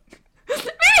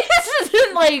 Maybe this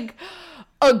isn't like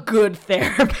a good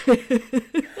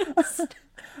therapist.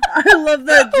 I love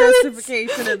that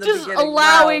justification in the just beginning.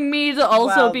 allowing me to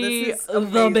also be this is the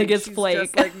amazing. biggest She's flake.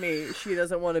 just like me. She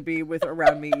doesn't want to be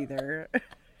around me either.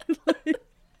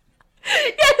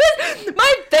 Yes,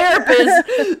 my therapist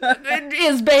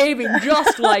is behaving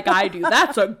just like I do.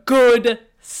 That's a good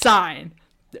sign.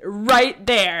 Right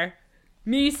there.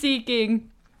 Me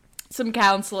seeking some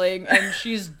counseling, and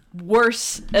she's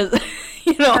worse as,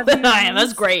 than I am.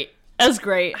 That's great. That's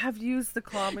great. Have you used the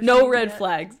claw machine No red yet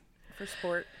flags. for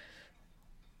sport?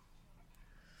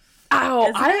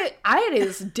 Ow, it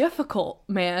is difficult,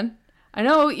 man. I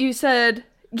know you said,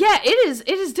 yeah, it is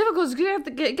difficult. You have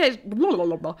to you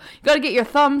got to get your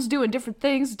thumbs doing different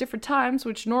things at different times,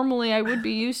 which normally I would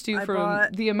be used to from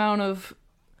the amount of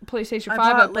PlayStation 5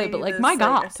 I play, but like, my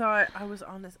God. I was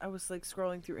like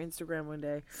scrolling through Instagram one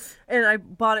day, and I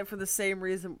bought it for the same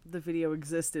reason the video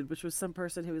existed, which was some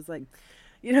person who was like,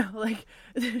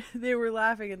 they were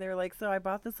laughing and they were like, so I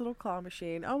bought this little claw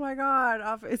machine. Oh my God,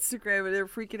 off Instagram, and they were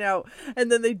freaking out.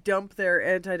 And then they dump their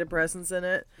antidepressants in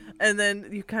it. And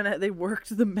then they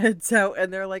worked the meds out,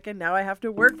 and they're like, and now I have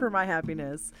to work for my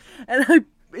happiness. And I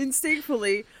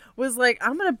instinctively was like,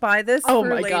 I'm going to buy this for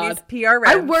Laney's PRM.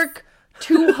 I work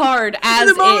too hard as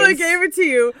the moment I gave it to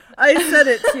you, I said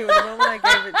it to you. The moment I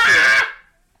gave it to you.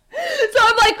 So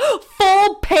I'm like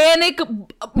full panic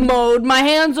mode. My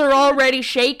hands are already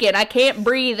shaking. I can't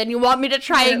breathe, and you want me to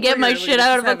try and get my shit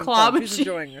out of a claw machine. She's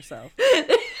enjoying herself. I'm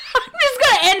just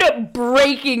gonna end up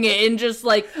breaking it and just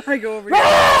like I go over here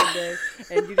one day,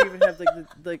 and you didn't even have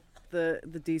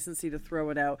the decency to throw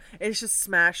it out. It's just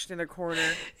smashed in a corner,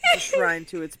 shrine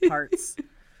to its parts.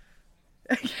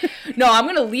 No, I'm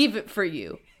gonna leave it for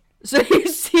you, so you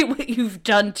see what you've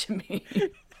done to me.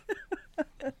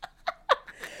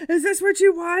 Is this what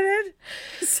you wanted?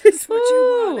 Is this what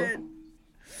you wanted?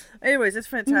 Anyways, it's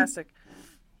fantastic.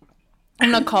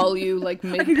 I'm gonna call you like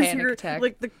mid-panic attack.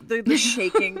 Like the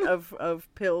shaking of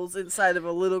pills inside of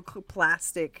a little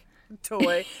plastic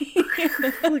toy,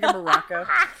 like a maraca.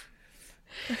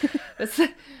 It's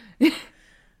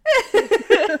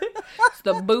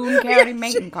the Boone County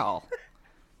mating call.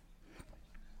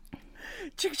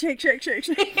 Shake, shake, shake, shake,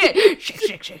 shake. Shake,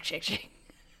 shake, shake, shake, shake.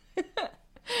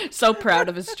 So proud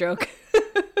of his joke.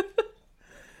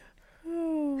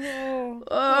 Oh,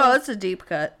 that's a deep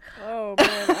cut. Oh man,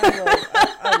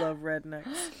 I love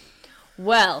rednecks.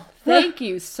 Well, thank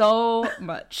you so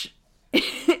much.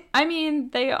 I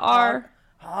mean, they are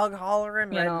hog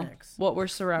hollering rednecks. What we're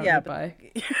surrounded by.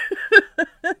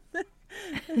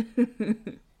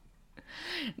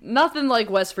 Nothing like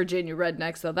West Virginia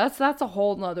rednecks though. That's a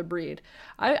whole nother breed.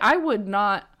 I would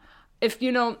not, if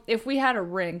we had a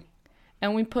ring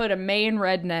and we put a Maine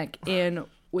redneck in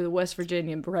with a West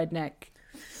Virginia redneck,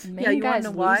 Maine guys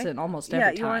lose it almost every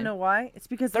time. Yeah, you want to know why? It's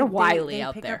because they're wily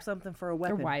out there. They there. pick up something for a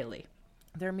weapon. They're wily.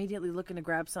 They're immediately looking to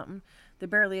grab something. They're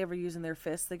barely ever using their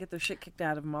fists. They get their shit kicked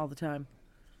out of them all the time.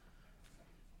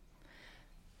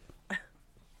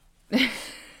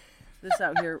 This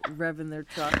out here revving their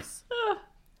trucks.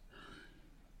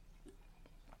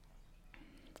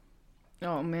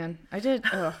 Oh man, I did.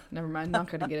 Oh, never mind. Not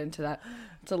gonna get into that.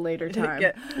 It's a later time,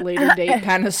 later date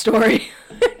kind of story.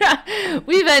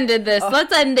 We've ended this.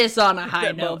 Let's end this on a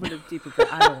high note. I don't want to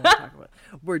talk about it.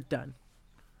 We're done.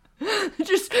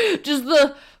 just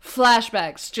the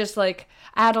flashbacks, just like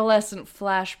adolescent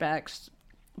flashbacks,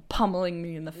 pummeling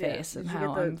me in the face, and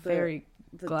how I'm very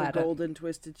glad. The golden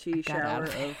twisted tea shower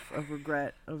of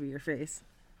regret over your face.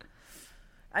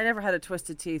 I never had a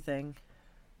twisted tea thing.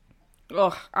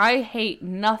 Ugh, I hate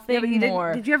nothing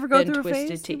more. Did you ever go than through twisted a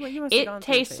phase? tea. It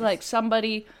tastes like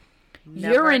somebody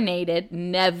urinated.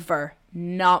 Never,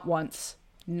 not once,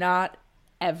 not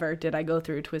ever did I go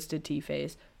through a twisted tea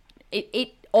phase.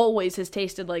 It always has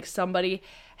tasted like somebody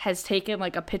has taken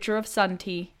like a pitcher of sun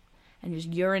tea and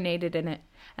just urinated in it,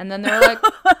 and then they're like,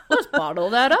 "Let's bottle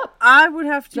that up." I would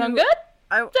have to. Sound good?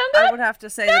 I would have to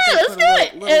say yeah, that they let's put do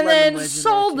it, little and then lemon wedge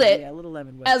sold it little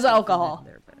lemon wedge as alcohol.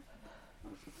 there,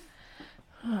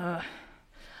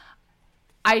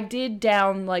 I did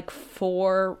down like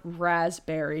 4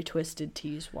 raspberry twisted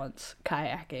teas once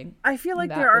kayaking. I feel like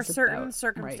That there are was certain about my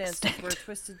circumstances extent. where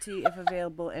twisted tea, if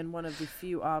available, and one of the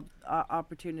few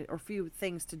opportunity or few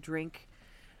things to drink,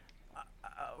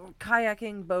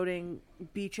 kayaking, boating,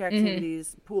 beach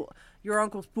activities, pool, your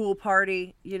uncle's pool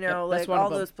party, Yep, like that's one of all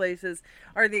them. those places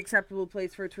are the acceptable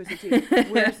place for a twisted tea.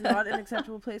 Where's not an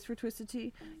acceptable place for twisted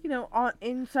tea?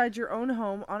 Inside your own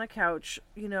home on a couch,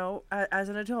 as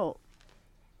an adult.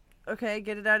 Okay,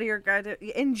 get it out of your guide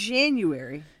in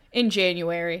January. In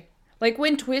January. Like,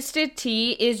 when twisted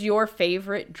tea is your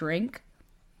favorite drink,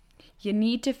 you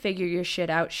need to figure your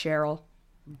shit out, Cheryl.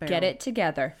 Barrel. Get it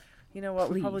together. You know what?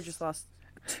 Please. We probably just lost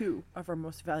 2 of our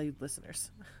most valued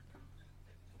listeners.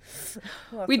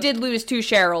 We did lose 2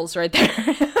 Cheryls right there.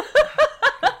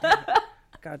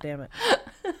 God damn it.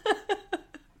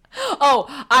 Oh,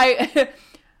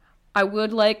 I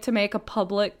would like to make a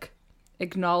public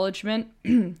acknowledgement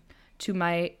to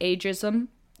my ageism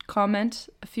comment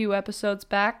a few episodes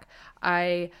back.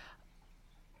 I,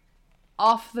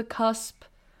 off the cusp,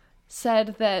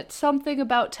 said that something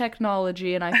about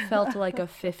technology, and I felt like a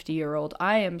 50-year-old.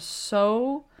 I am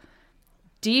so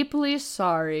deeply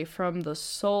sorry from the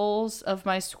souls of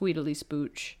my squeedly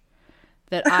spooch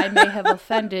that I may have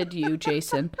offended you,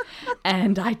 Jason,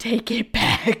 and I take it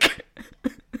back.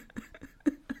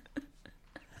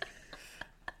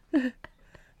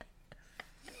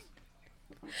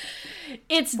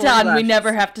 It's done. We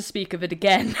never have to speak of it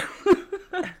again.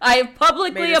 I have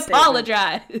publicly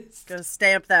apologized. Gonna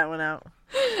stamp that one out.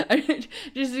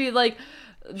 Just see, like,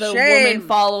 the Shame. woman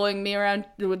following me around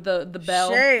with the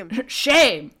bell. Shame.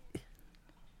 Shame.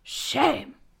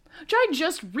 Shame. Which I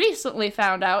just recently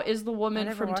found out is the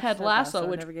woman from Ted Lasso,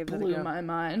 which blew my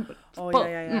mind. But,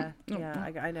 Yeah,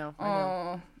 I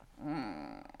know.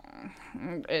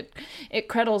 It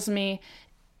cradles me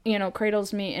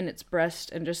in its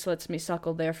breast and just lets me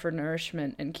suckle there for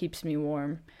nourishment and keeps me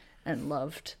warm and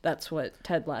loved. That's what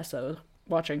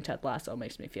watching Ted Lasso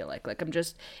makes me feel like. Like, I'm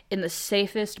just in the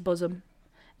safest bosom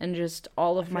and just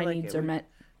all of my needs are met.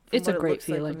 It's a great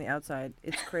feeling. Like from the outside,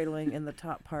 it's cradling in the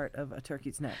top part of a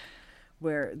turkey's neck,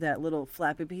 where that little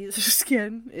flappy piece of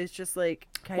skin is just like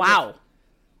wow.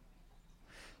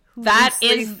 That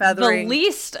is the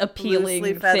least appealing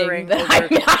thing that I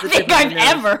think I've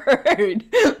ever heard.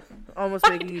 Almost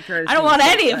making you try to. I don't want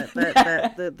any of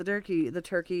that. The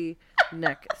turkey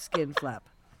neck skin flap.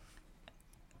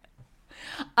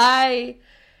 I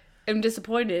am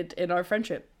disappointed in our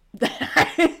friendship.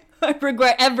 I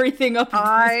regret everything up to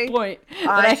this point that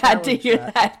I had to hear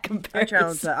that comparison. I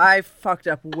challenge that. I fucked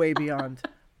up way beyond,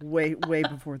 way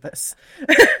before this.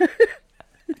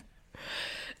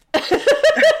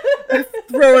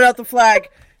 Throwing out the flag.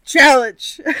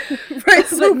 Challenge. Right,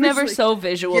 but never so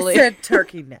visually. You said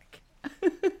turkey neck.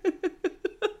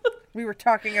 We were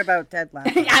talking about Ted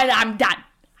Lasso. I'm done.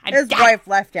 His wife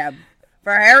left him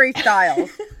for Harry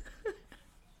Styles.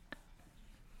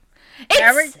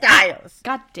 Harry Styles.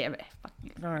 God damn it.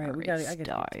 All right, we gotta.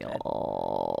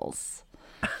 Styles.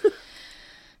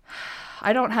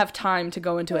 I don't have time to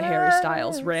go into a Harry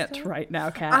Styles rant right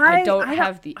now, Kat. I don't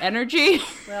have the energy.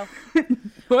 Well,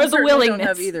 or the willingness. I don't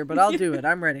have either, but I'll do it.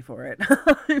 I'm ready for it.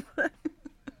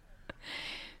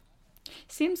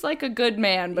 Seems like a good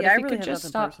man, but if he could just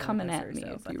stop coming at me,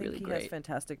 it'd be really great. He has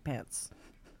fantastic pants.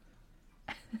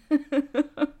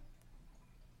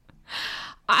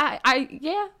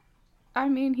 I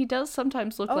mean, he does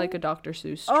sometimes look like a Dr.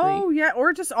 Seuss tree. Oh yeah,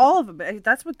 or just all of them.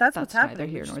 That's what's happening. Neither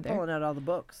here nor there. Pulling out all the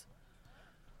books.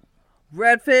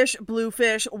 Red fish, blue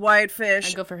fish, white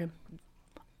fish. I go for him.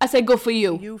 I say go for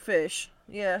you. You fish.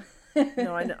 Yeah.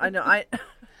 No, I know.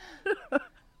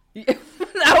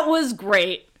 That was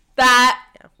great. That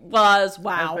was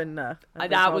wow.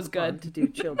 That was good to do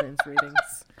children's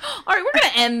readings. All right, we're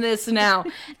gonna end this now.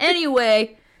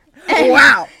 Anyway.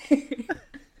 Wow.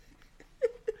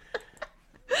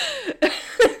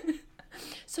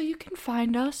 So you can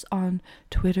find us on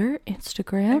Twitter,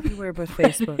 Instagram, everywhere but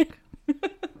Facebook.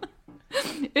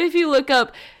 If you look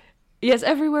up, yes,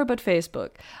 everywhere but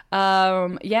Facebook.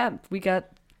 We got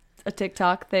a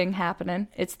TikTok thing happening.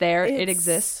 It's there. It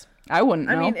exists. I wouldn't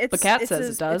know, but Kat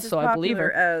says it does, so I believe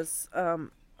her. As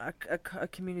a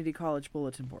community college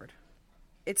bulletin board.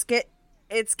 It's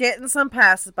getting some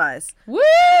passerbys.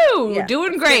 Woo! Yeah,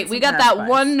 doing great. We got that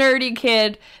one nerdy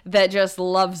kid that just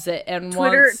loves it and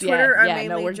Twitter. I'm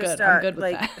good. I'm good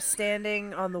with that.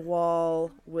 Standing on the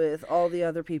wall with all the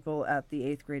other people at the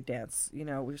 8th grade dance.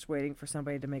 We're just waiting for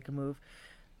somebody to make a move.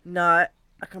 Not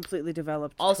a completely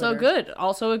developed Also Twitter. good.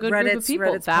 Also a good group of people.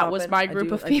 Reddit's That was poppin'. my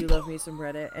group of I do people. love me some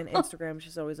Reddit, and Instagram's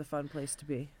just always a fun place to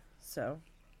be. So,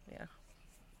 yeah.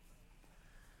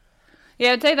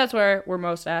 Yeah, I'd say that's where we're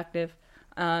most active.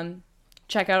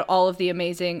 Check out all of the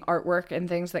amazing artwork and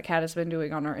things that Kat has been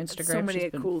doing on our Instagram. So many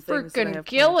She's been cool things that I freaking have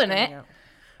killing planned it. coming out.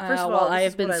 First of all, while I this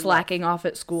have is been what I love. slacking off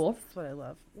at school. That's what I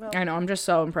love. Well, I know, I'm just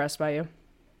so impressed by you.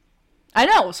 I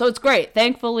know, so it's great.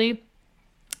 Thankfully,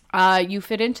 you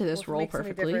fit into this if it role makes any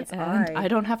perfectly, difference, and I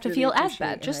don't have to really feel as appreciate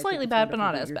bad. and Just I think slightly it's bad, but wonderful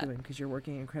not what as you're bad. doing, because you're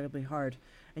working incredibly hard,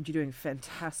 and you're doing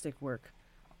fantastic work.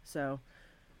 So,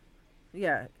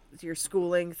 yeah, your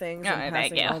schooling things Oh, and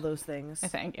thank passing you. all those things.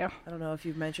 Thank you. I don't know if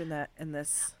you've mentioned that in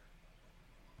this.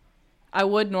 I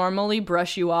would normally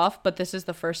brush you off, but this is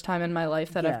the first time in my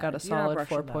life that Yeah, I've got a you're not solid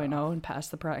brushing that 4.0 and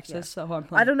passed the praxis, Yeah. so I'm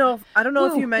like... I don't know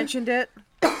if Woo. you mentioned it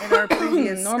in our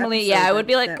previous Normally, episode yeah, I would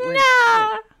be like, that went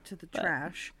nah! to the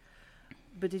trash.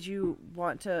 But did you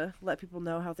want to let people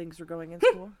know how things were going in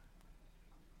school?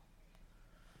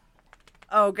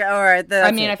 Okay, all right.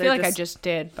 I mean, I feel like I just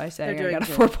did by saying I got a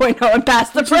 4.0 and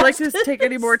passed the Would you like praxis. to take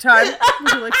any more time?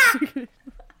 Would you like to take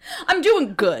I'm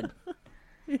doing good.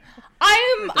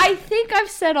 I think I've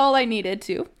said all I needed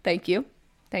to. Thank you.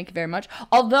 Thank you very much.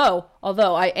 Although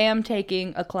I am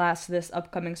taking a class this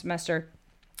upcoming semester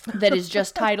that is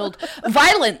just titled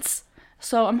Violence.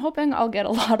 So I'm hoping I'll get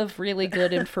a lot of really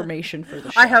good information for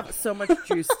the show. I have so much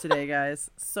juice today,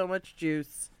 guys. So much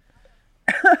juice.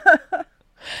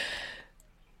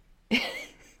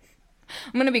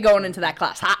 I'm going to be going into that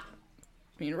class hot.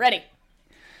 Being ready.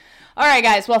 All right,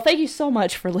 guys. Well, thank you so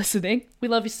much for listening. We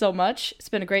love you so much. It's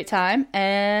been a great time.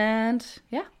 And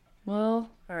yeah, we'll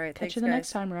All right, catch thanks, you the guys.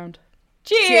 next time around.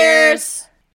 Cheers!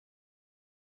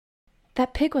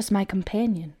 That pig was my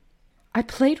companion. I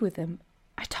played with him.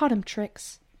 I taught him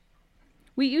tricks.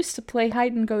 We used to play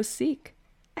hide and go seek.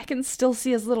 I can still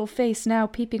see his little face now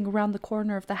peeping around the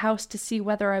corner of the house to see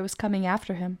whether I was coming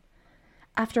after him.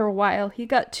 After a while, he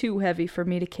got too heavy for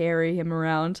me to carry him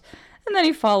around, and then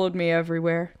he followed me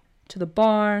everywhere. To the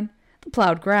barn, the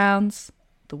plowed grounds,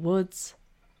 the woods.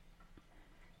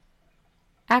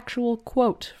 Actual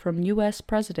quote from U.S.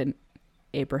 President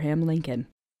Abraham Lincoln.